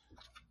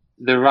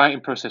the writing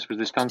process was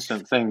this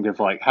constant thing of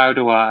like, how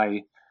do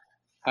I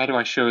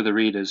show the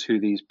readers who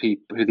these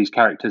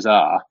characters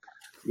are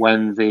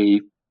when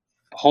the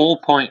whole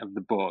point of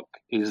the book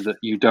is that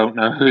you don't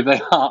know who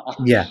they are.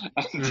 Yeah.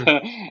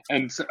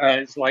 And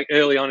it's like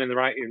early on in the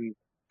writing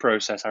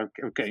process, I was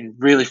getting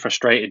really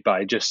frustrated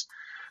by just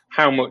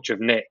how much of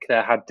Nick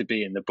there had to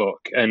be in the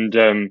book, and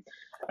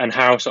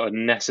how sort of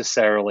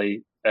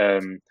necessarily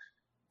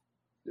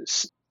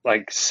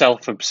like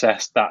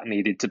self-obsessed that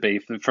needed to be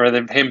for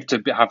him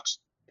to have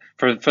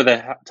for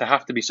there to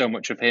have to be so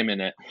much of him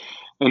in it.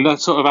 And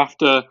that's sort of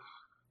after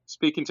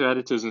speaking to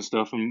editors and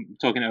stuff and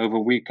talking it over,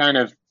 we kind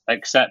of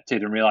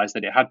accepted and realized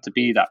that it had to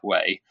be that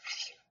way.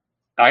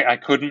 I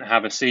couldn't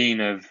have a scene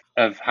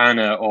of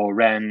Hannah or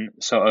Ren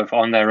sort of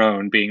on their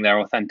own being their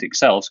authentic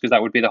selves, because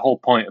that would be the whole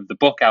point of the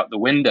book out the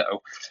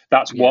window.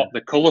 That's what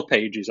the color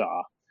pages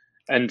are.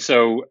 And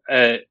so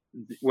the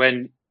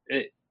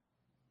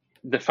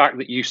fact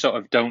that you sort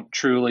of don't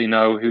truly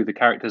know who the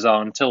characters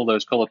are until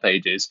those color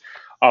pages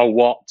are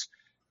what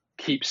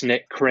keeps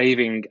Nick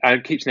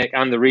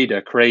and the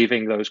reader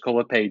craving those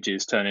color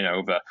pages turning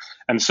over.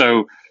 And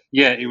so,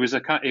 yeah, I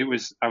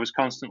was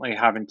constantly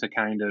having to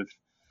kind of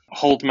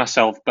hold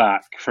myself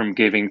back from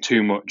giving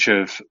too much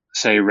of,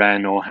 say,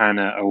 Ren or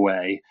Hannah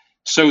away,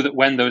 so that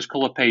when those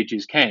color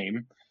pages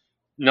came,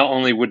 not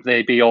only would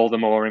they be all the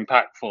more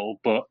impactful,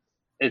 but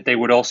they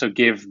would also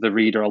give the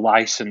reader a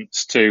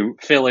license to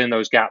fill in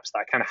those gaps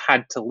that kind of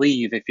had to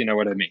leave, if you know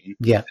what I mean.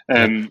 Yeah.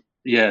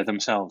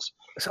 Themselves.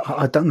 So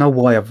I don't know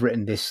why I've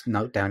written this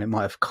note down. It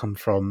might have come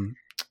from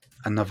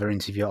another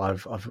interview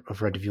I've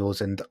read of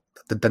yours, and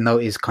the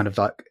note is kind of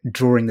like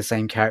drawing the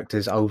same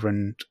characters over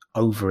and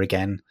over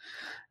again,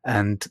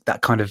 and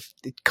that kind of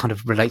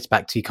relates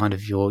back to kind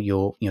of your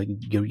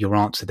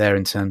answer there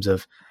in terms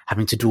of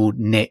having to draw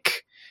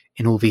Nick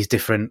in all these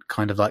different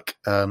kind of like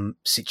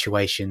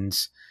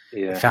situations.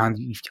 Yeah.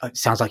 It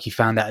sounds like you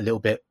found that a little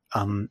bit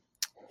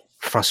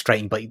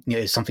frustrating, but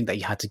it's something that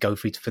you had to go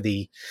through for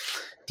the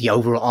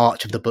overall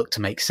arch of the book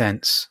to make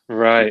sense.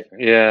 Right.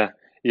 Yeah.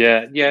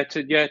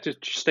 To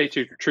stay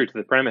true to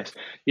the premise.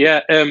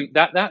 Yeah.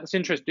 That's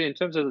interesting in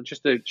terms of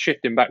just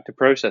shifting back to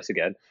process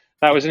again.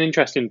 That was an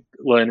interesting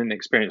learning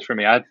experience for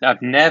me.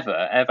 I've never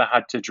ever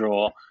had to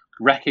draw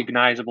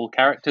recognizable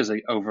characters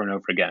over and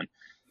over again.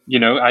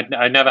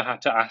 I never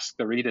had to ask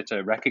the reader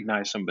to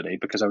recognize somebody,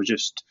 because I was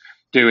just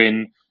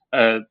doing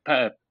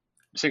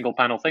single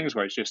panel things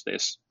where it's just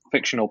this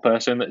fictional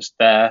person that's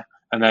there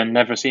and then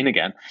never seen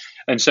again.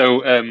 And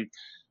so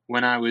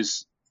when I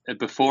was,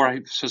 before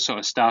I sort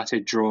of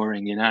started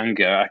drawing in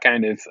anger, I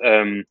kind of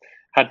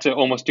had to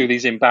almost do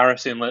these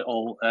embarrassing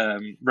little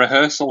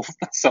rehearsal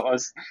sort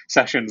of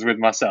sessions with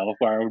myself,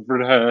 where I would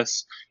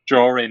rehearse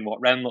drawing what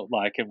Ren looked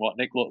like and what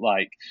Nick looked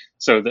like,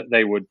 so that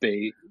they would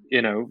be,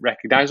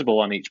 recognizable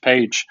on each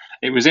page.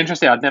 It was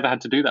interesting. I'd never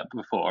had to do that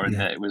before, and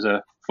it was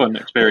a fun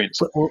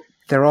experience. Well,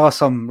 there are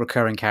some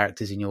recurring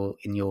characters in your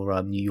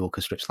New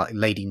Yorker strips, like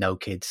Lady No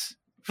Kids,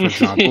 for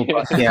example.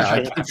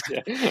 That's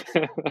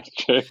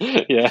true.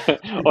 Yeah,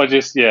 or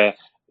just yeah.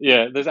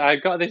 I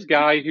got this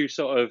guy who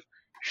sort of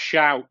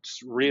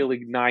shouts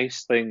really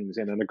nice things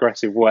in an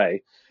aggressive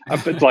way,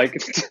 but like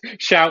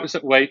shouts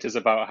at waiters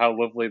about how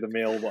lovely the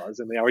meal was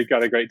and how he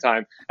got a great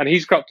time, and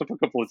he's cropped up a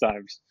couple of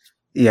times.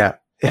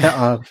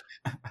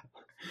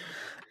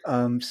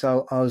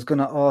 So I was going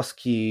to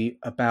ask you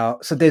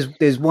about, so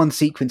there's one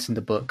sequence in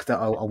the book that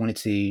I wanted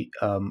to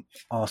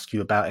ask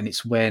you about, and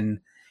it's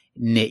when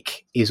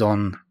Nick is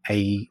on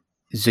a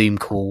Zoom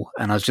call,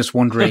 and I was just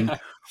wondering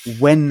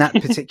when that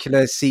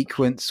particular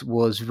sequence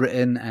was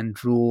written and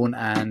drawn,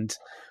 and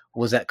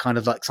was that kind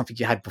of like something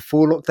you had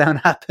before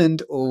lockdown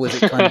happened, or was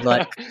it kind of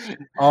like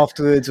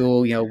afterwards,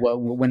 or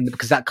when,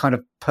 because that kind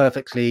of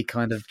perfectly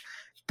kind of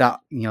that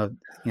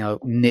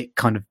Nick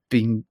kind of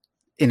being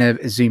in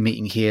a Zoom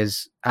meeting he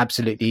has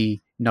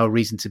absolutely no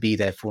reason to be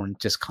there for, and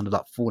just kind of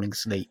like falling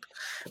asleep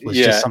was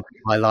just something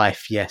in my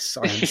life. Yes,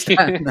 I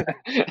understand.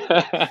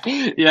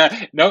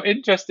 Yeah, no,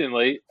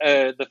 interestingly,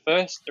 the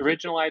first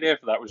original idea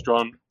for that was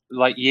drawn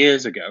like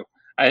years ago.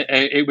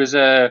 It was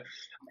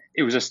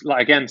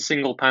like, again,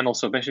 single panel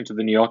submission to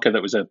the New Yorker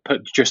that was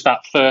just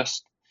that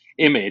first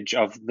image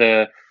of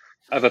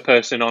a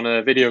person on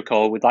a video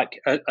call with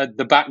like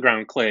the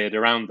background cleared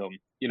around them.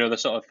 The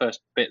sort of first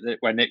bit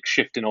where Nick's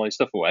shifting all his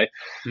stuff away,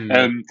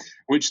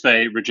 which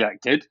they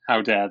rejected.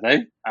 How dare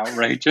they?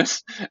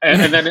 Outrageous.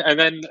 and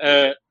then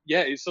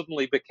it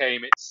suddenly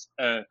became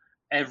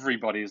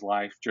everybody's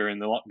life during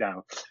the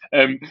lockdown.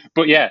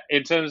 But yeah,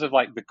 in terms of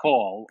like the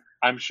call,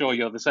 I'm sure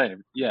you're the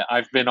same. Yeah,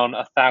 I've been on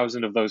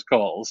 1,000 of those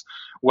calls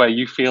where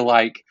you feel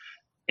like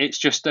it's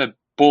just a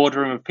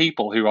boardroom of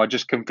people who are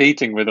just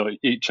competing with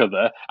each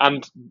other,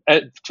 and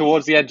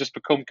towards the end just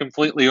become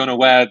completely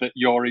unaware that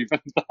you're even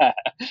there.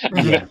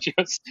 And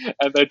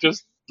they're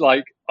just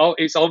like, oh,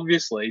 it's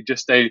obviously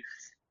just a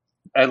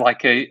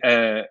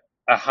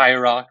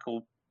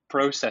hierarchical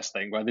process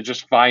thing where they're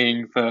just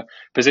vying for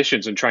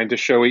positions and trying to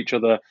show each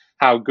other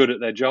how good at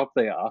their job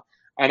they are.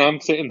 And I'm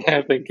sitting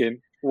there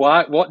thinking,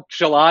 what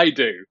shall I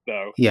do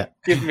though? Yeah,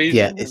 give me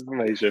some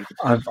information.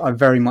 I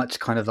very much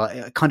kind of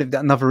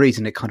another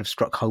reason it kind of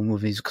struck home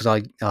with me is because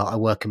I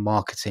work in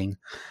marketing,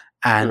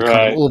 and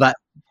kind of all that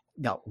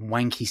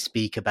wanky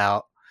speak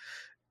about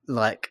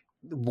like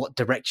what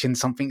direction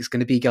something's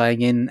going to be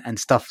going in and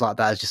stuff like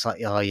that. It's just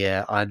like, oh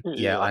yeah, I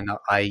know,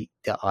 I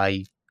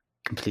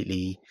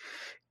completely.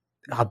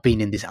 I've been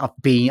in this.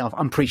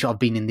 I'm pretty sure I've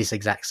been in this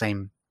exact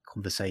same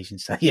conversation.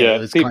 So yeah, it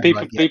was kind of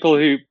like,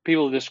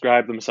 people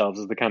describe themselves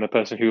as the kind of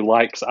person who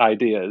likes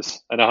ideas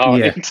and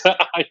are into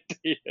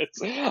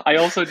ideas. I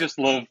also just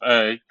love.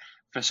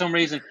 For some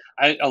reason,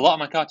 a lot of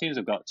my cartoons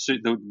have got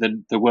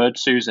the word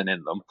Susan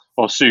in them,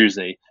 or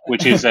Susie,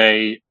 which is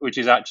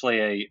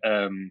actually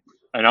an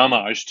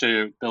homage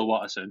to Bill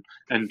Watterson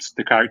and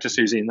the character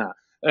Susie in that.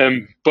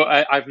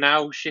 But I've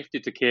now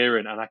shifted to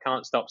Kieran, and I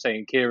can't stop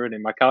saying Kieran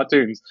in my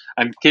cartoons.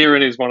 And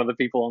Kieran is one of the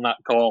people on that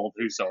call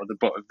who saw the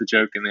butt of the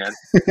joke in the end.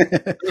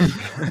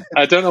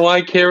 I don't know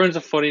why Kieran's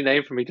a funny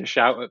name for me to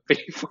shout at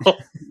people.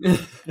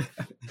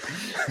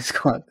 That's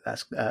quite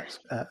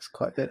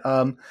good.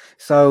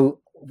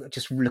 So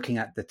just looking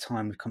at the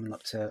time, we're coming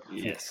up to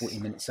 40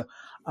 minutes. So,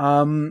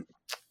 oh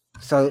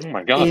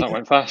my god, that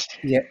went fast.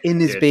 Yeah,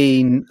 has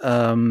been.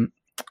 I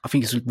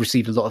think it's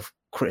received a lot of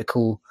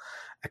critical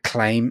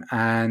acclaim,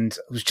 and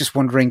I was just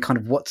wondering kind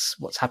of what's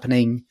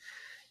happening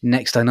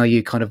next. I know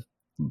you kind of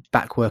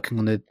back working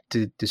on the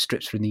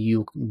strips for the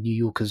New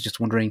Yorkers. Just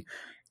wondering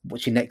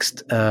what's your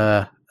next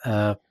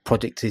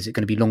project? Is it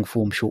going to be long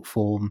form, short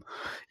form?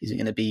 Is it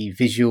going to be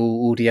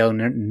visual, audio,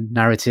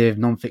 narrative,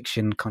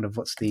 non-fiction? Kind of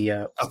what's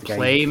the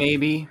play game?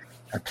 Maybe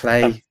a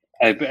play.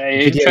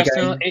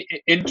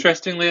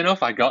 Interestingly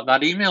enough, I got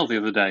that email the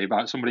other day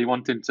about somebody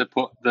wanting to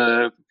put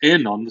the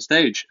in on the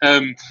stage.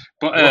 I'm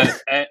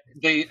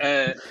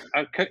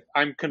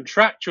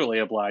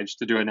contractually obliged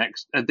to do a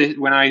next.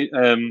 When I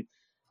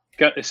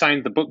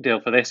signed the book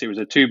deal for this, it was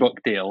a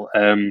 2-book deal.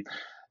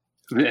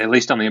 At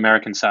least on the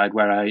American side,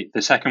 where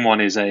the second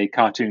one is a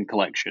cartoon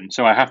collection,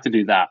 so I have to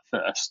do that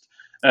first.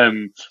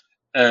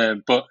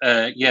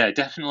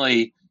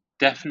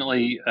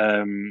 Definitely.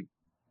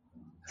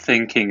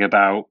 Thinking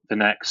about the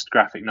next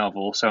graphic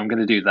novel, so I'm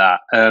going to do that.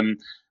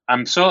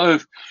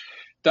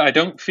 I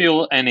don't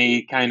feel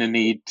any kind of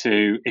need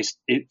to.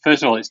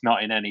 First of all, it's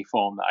not in any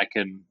form that I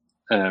can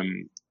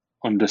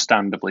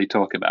understandably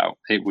talk about.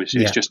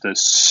 It's just a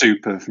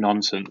soup of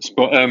nonsense.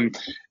 But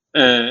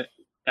I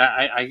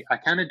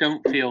kind of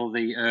don't feel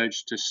the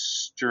urge to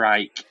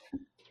strike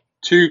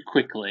too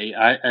quickly.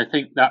 I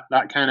think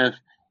that kind of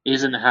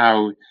isn't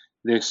how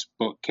this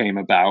book came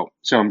about,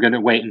 so I'm going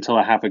to wait until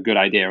I have a good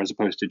idea, as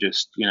opposed to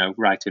just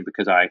writing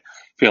because I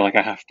feel like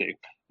I have to.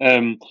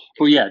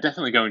 But yeah,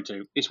 definitely going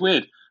to. It's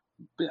weird,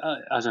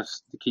 as I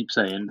keep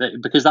saying,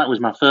 because that was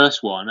my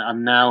first one.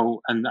 I'm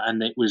now,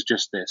 and it was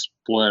just this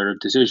blur of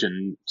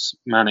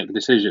manic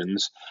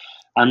decisions.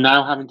 I'm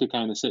now having to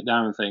kind of sit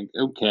down and think,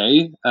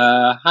 okay,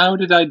 how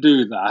did I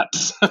do that?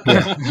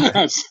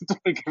 To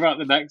think about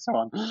the next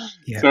one.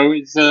 Yeah. So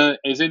it's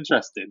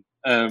interesting.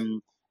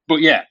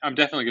 But yeah, I'm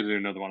definitely going to do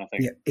another one, I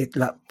think.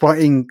 Yeah,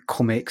 creating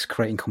comics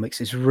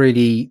is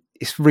really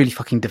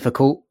fucking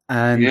difficult,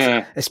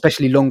 and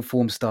especially long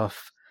form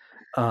stuff.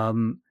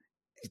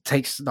 It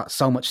takes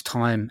so much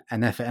time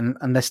and effort, and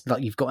unless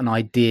you've got an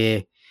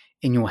idea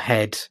in your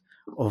head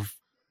of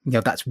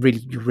that's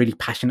you're really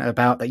passionate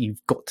about, that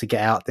you've got to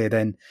get out there,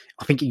 then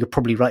I think you're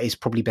probably right. It's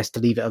probably best to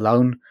leave it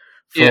alone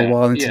for a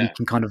while until you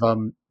can kind of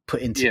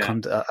put into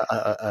kind of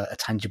a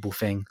tangible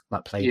thing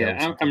like Play-Doh.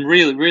 Yeah, I'm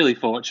really, really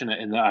fortunate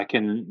in that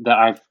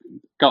I've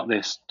got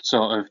this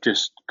sort of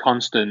just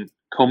constant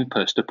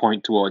compass to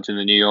point towards in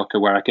the New Yorker,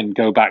 where I can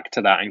go back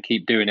to that and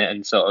keep doing it,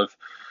 and sort of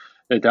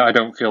I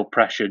don't feel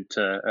pressured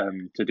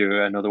to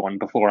do another one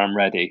before I'm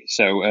ready.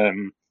 So I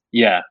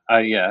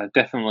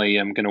definitely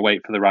am going to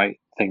wait for the right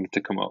thing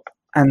to come up.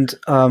 And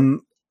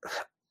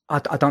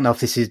I don't know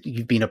if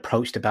you've been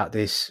approached about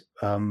this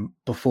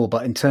before,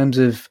 but in terms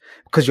of,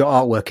 because your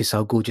artwork is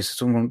so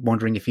gorgeous, I'm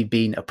wondering if you've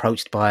been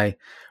approached by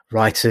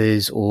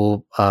writers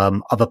or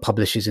other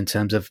publishers in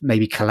terms of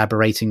maybe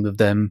collaborating with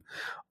them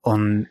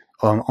on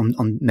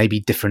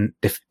maybe different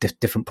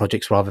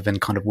projects rather than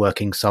kind of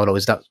working solo.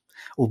 Is that,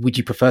 or would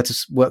you prefer to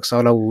work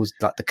solo, or was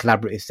that the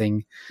collaborative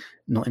thing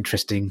not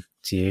interesting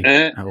to you?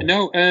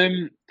 No.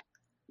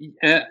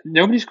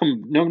 Nobody's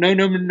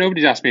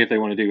asked me if they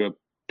want to do a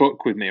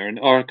book with me,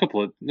 or a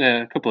couple of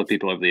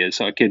people over the years,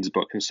 sort of kids'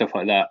 book and stuff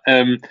like that.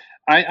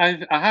 I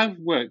have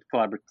worked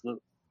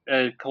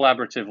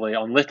collaboratively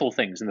on little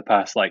things in the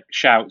past, like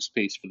shouts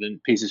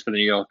pieces for the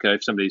New Yorker.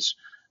 If somebody's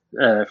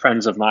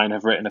friends of mine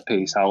have written a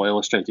piece, I'll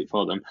illustrate it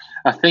for them.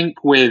 I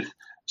think with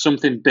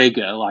something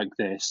bigger like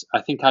this,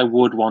 I think I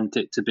would want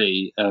it to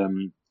be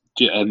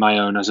my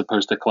own as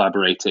opposed to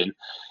collaborating.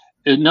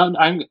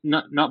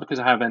 Not because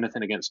I have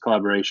anything against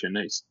collaboration.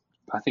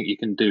 I think you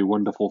can do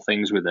wonderful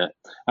things with it,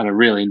 and I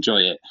really enjoy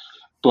it.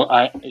 But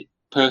I've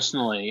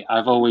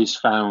always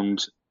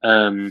found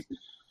that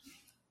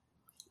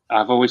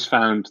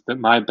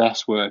my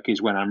best work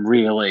is when I'm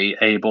really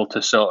able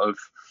to sort of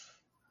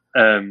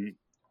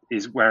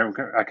is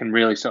where I can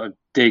really sort of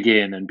dig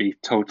in and be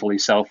totally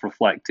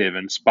self-reflective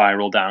and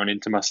spiral down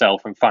into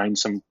myself and find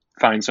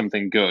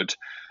something good.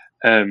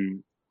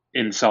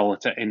 in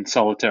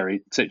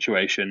solitary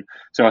situation.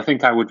 So I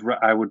think I would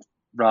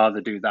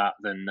rather do that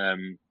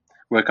than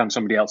work on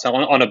somebody else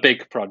on a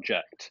big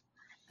project.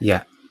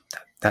 Yeah,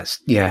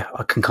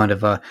 I can kind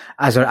of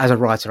as a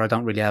writer, I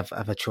don't really have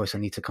a choice. I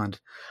need to kind of,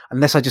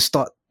 unless I just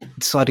start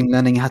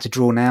learning how to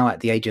draw now at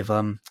the age of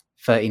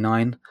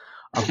 39.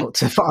 I've got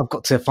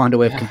to find a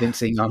way of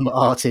convincing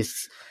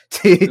artists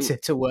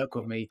to work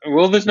with me.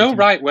 Well, there's no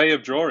right way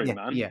of drawing,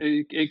 man. Yeah.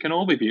 It can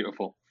all be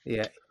beautiful.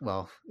 Yeah,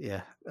 well,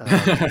 yeah.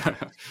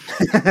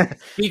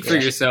 Speak for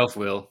yourself,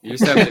 Will. Your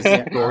stuff is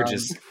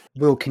gorgeous.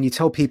 Will, can you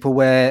tell people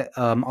where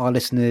our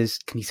listeners?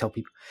 Can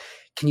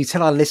you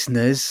tell our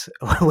listeners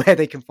where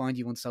they can find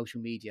you on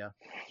social media?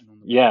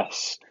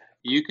 Yes,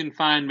 you can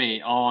find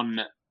me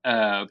on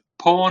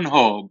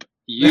Pornhub,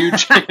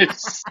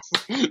 YouTube.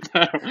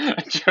 No,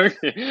 I'm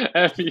joking.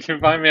 You can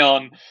find me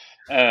on.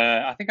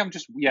 I think I'm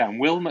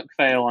Will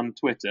McPhail on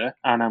Twitter,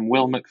 and I'm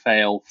Will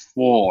McPhail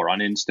 4 on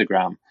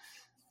Instagram.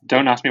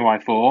 Don't ask me why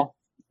 4.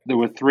 There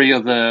were 3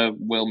 other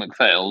Will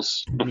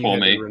McPhails before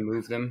me.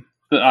 Remove them.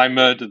 That I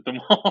murdered them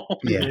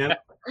all. Yeah.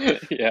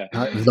 Yeah.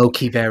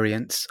 Low-key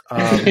variants.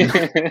 There's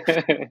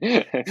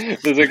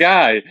a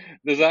guy.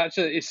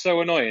 It's so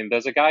annoying.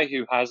 There's a guy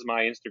who has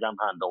my Instagram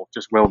handle,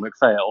 just Will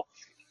McPhail,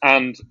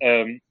 and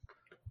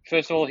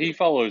first of all, he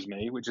follows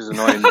me, which is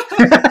annoying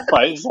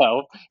by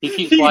itself. He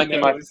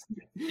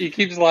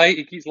keeps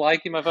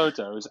liking my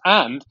photos,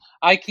 and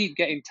I keep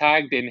getting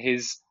tagged in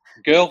his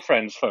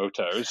girlfriend's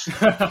photos.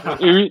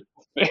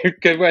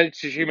 Where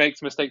she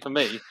makes a mistake for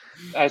me.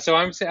 So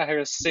I'm sitting here,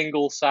 a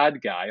single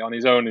sad guy on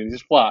his own in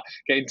his flat,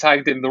 getting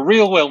tagged in the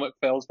real Will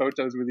McPhail's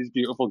photos with his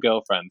beautiful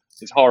girlfriend.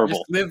 It's horrible.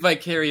 Just live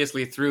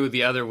vicariously through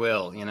the other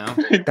Will, you know?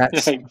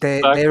 That's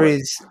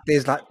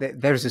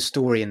there's a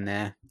story in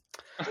there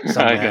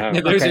somewhere.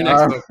 There's your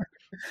next book.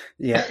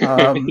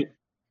 Yeah.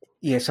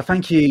 Yeah, so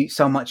thank you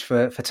so much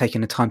for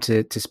taking the time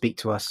to speak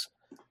to us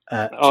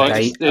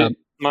today.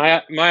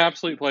 My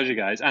absolute pleasure,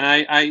 guys. And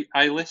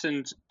I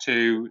listened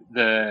to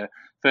the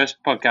first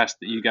podcast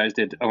that you guys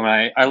did.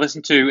 I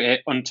listened to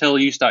it until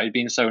you started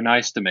being so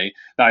nice to me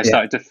that I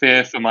started to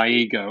fear for my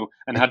ego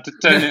and had to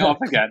turn it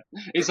off again.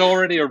 It's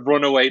already a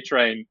runaway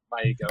train,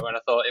 my ego, and I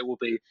thought it will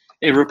be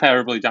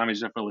irreparably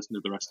damaged if I listen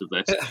to the rest of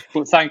this.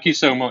 But thank you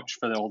so much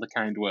for all the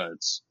kind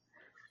words.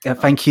 Yeah,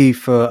 thank you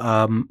for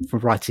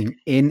writing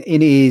in.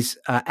 It is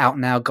out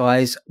now,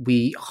 guys.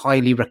 We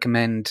highly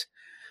recommend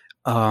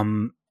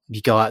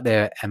you go out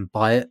there and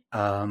buy it.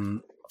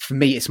 For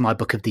me, it's my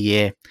book of the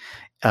year,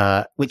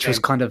 which was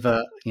kind of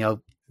a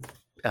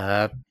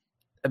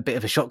bit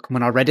of a shock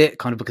when I read it,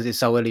 kind of because it's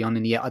so early on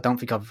in the year. I don't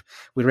think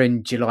we're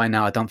in July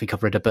now. I don't think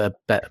I've read a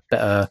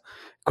better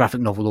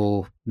graphic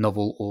novel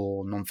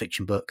or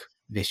non-fiction book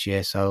this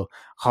year. So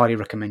highly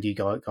recommend you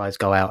guys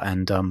go out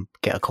and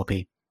get a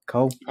copy.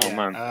 Cole? Oh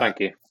man, thank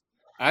you.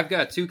 I've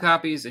got 2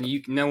 copies, and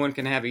no one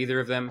can have either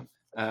of them.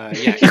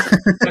 It's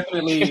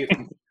definitely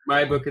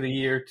my book of the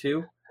year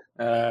too.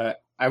 I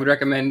would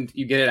recommend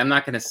you get it. I'm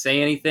not going to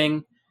say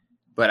anything,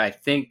 but I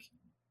think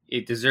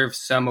it deserves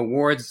some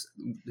awards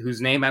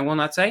whose name I will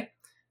not say.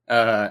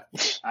 I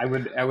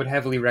would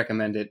heavily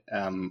recommend it.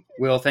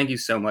 Will, thank you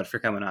so much for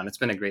coming on. It's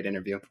been a great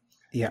interview.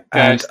 Yeah,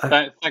 guys,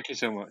 thank you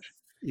so much.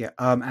 Yeah,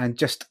 and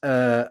just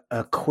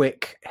a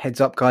quick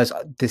heads up, guys.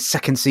 The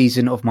second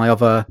season of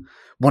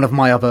one of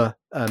my other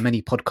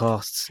many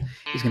podcasts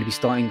is going to be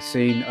starting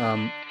soon.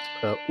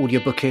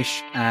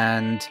 Audiobookish,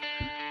 and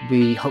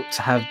we hope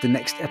to have the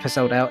next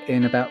episode out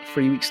in about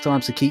 3 weeks'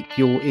 time. So keep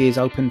your ears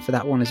open for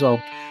that one as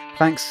well.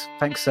 Thanks,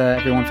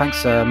 everyone.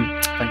 Thanks, Will.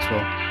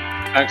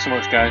 Thanks so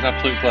much, guys.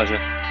 Absolute pleasure.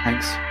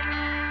 Thanks.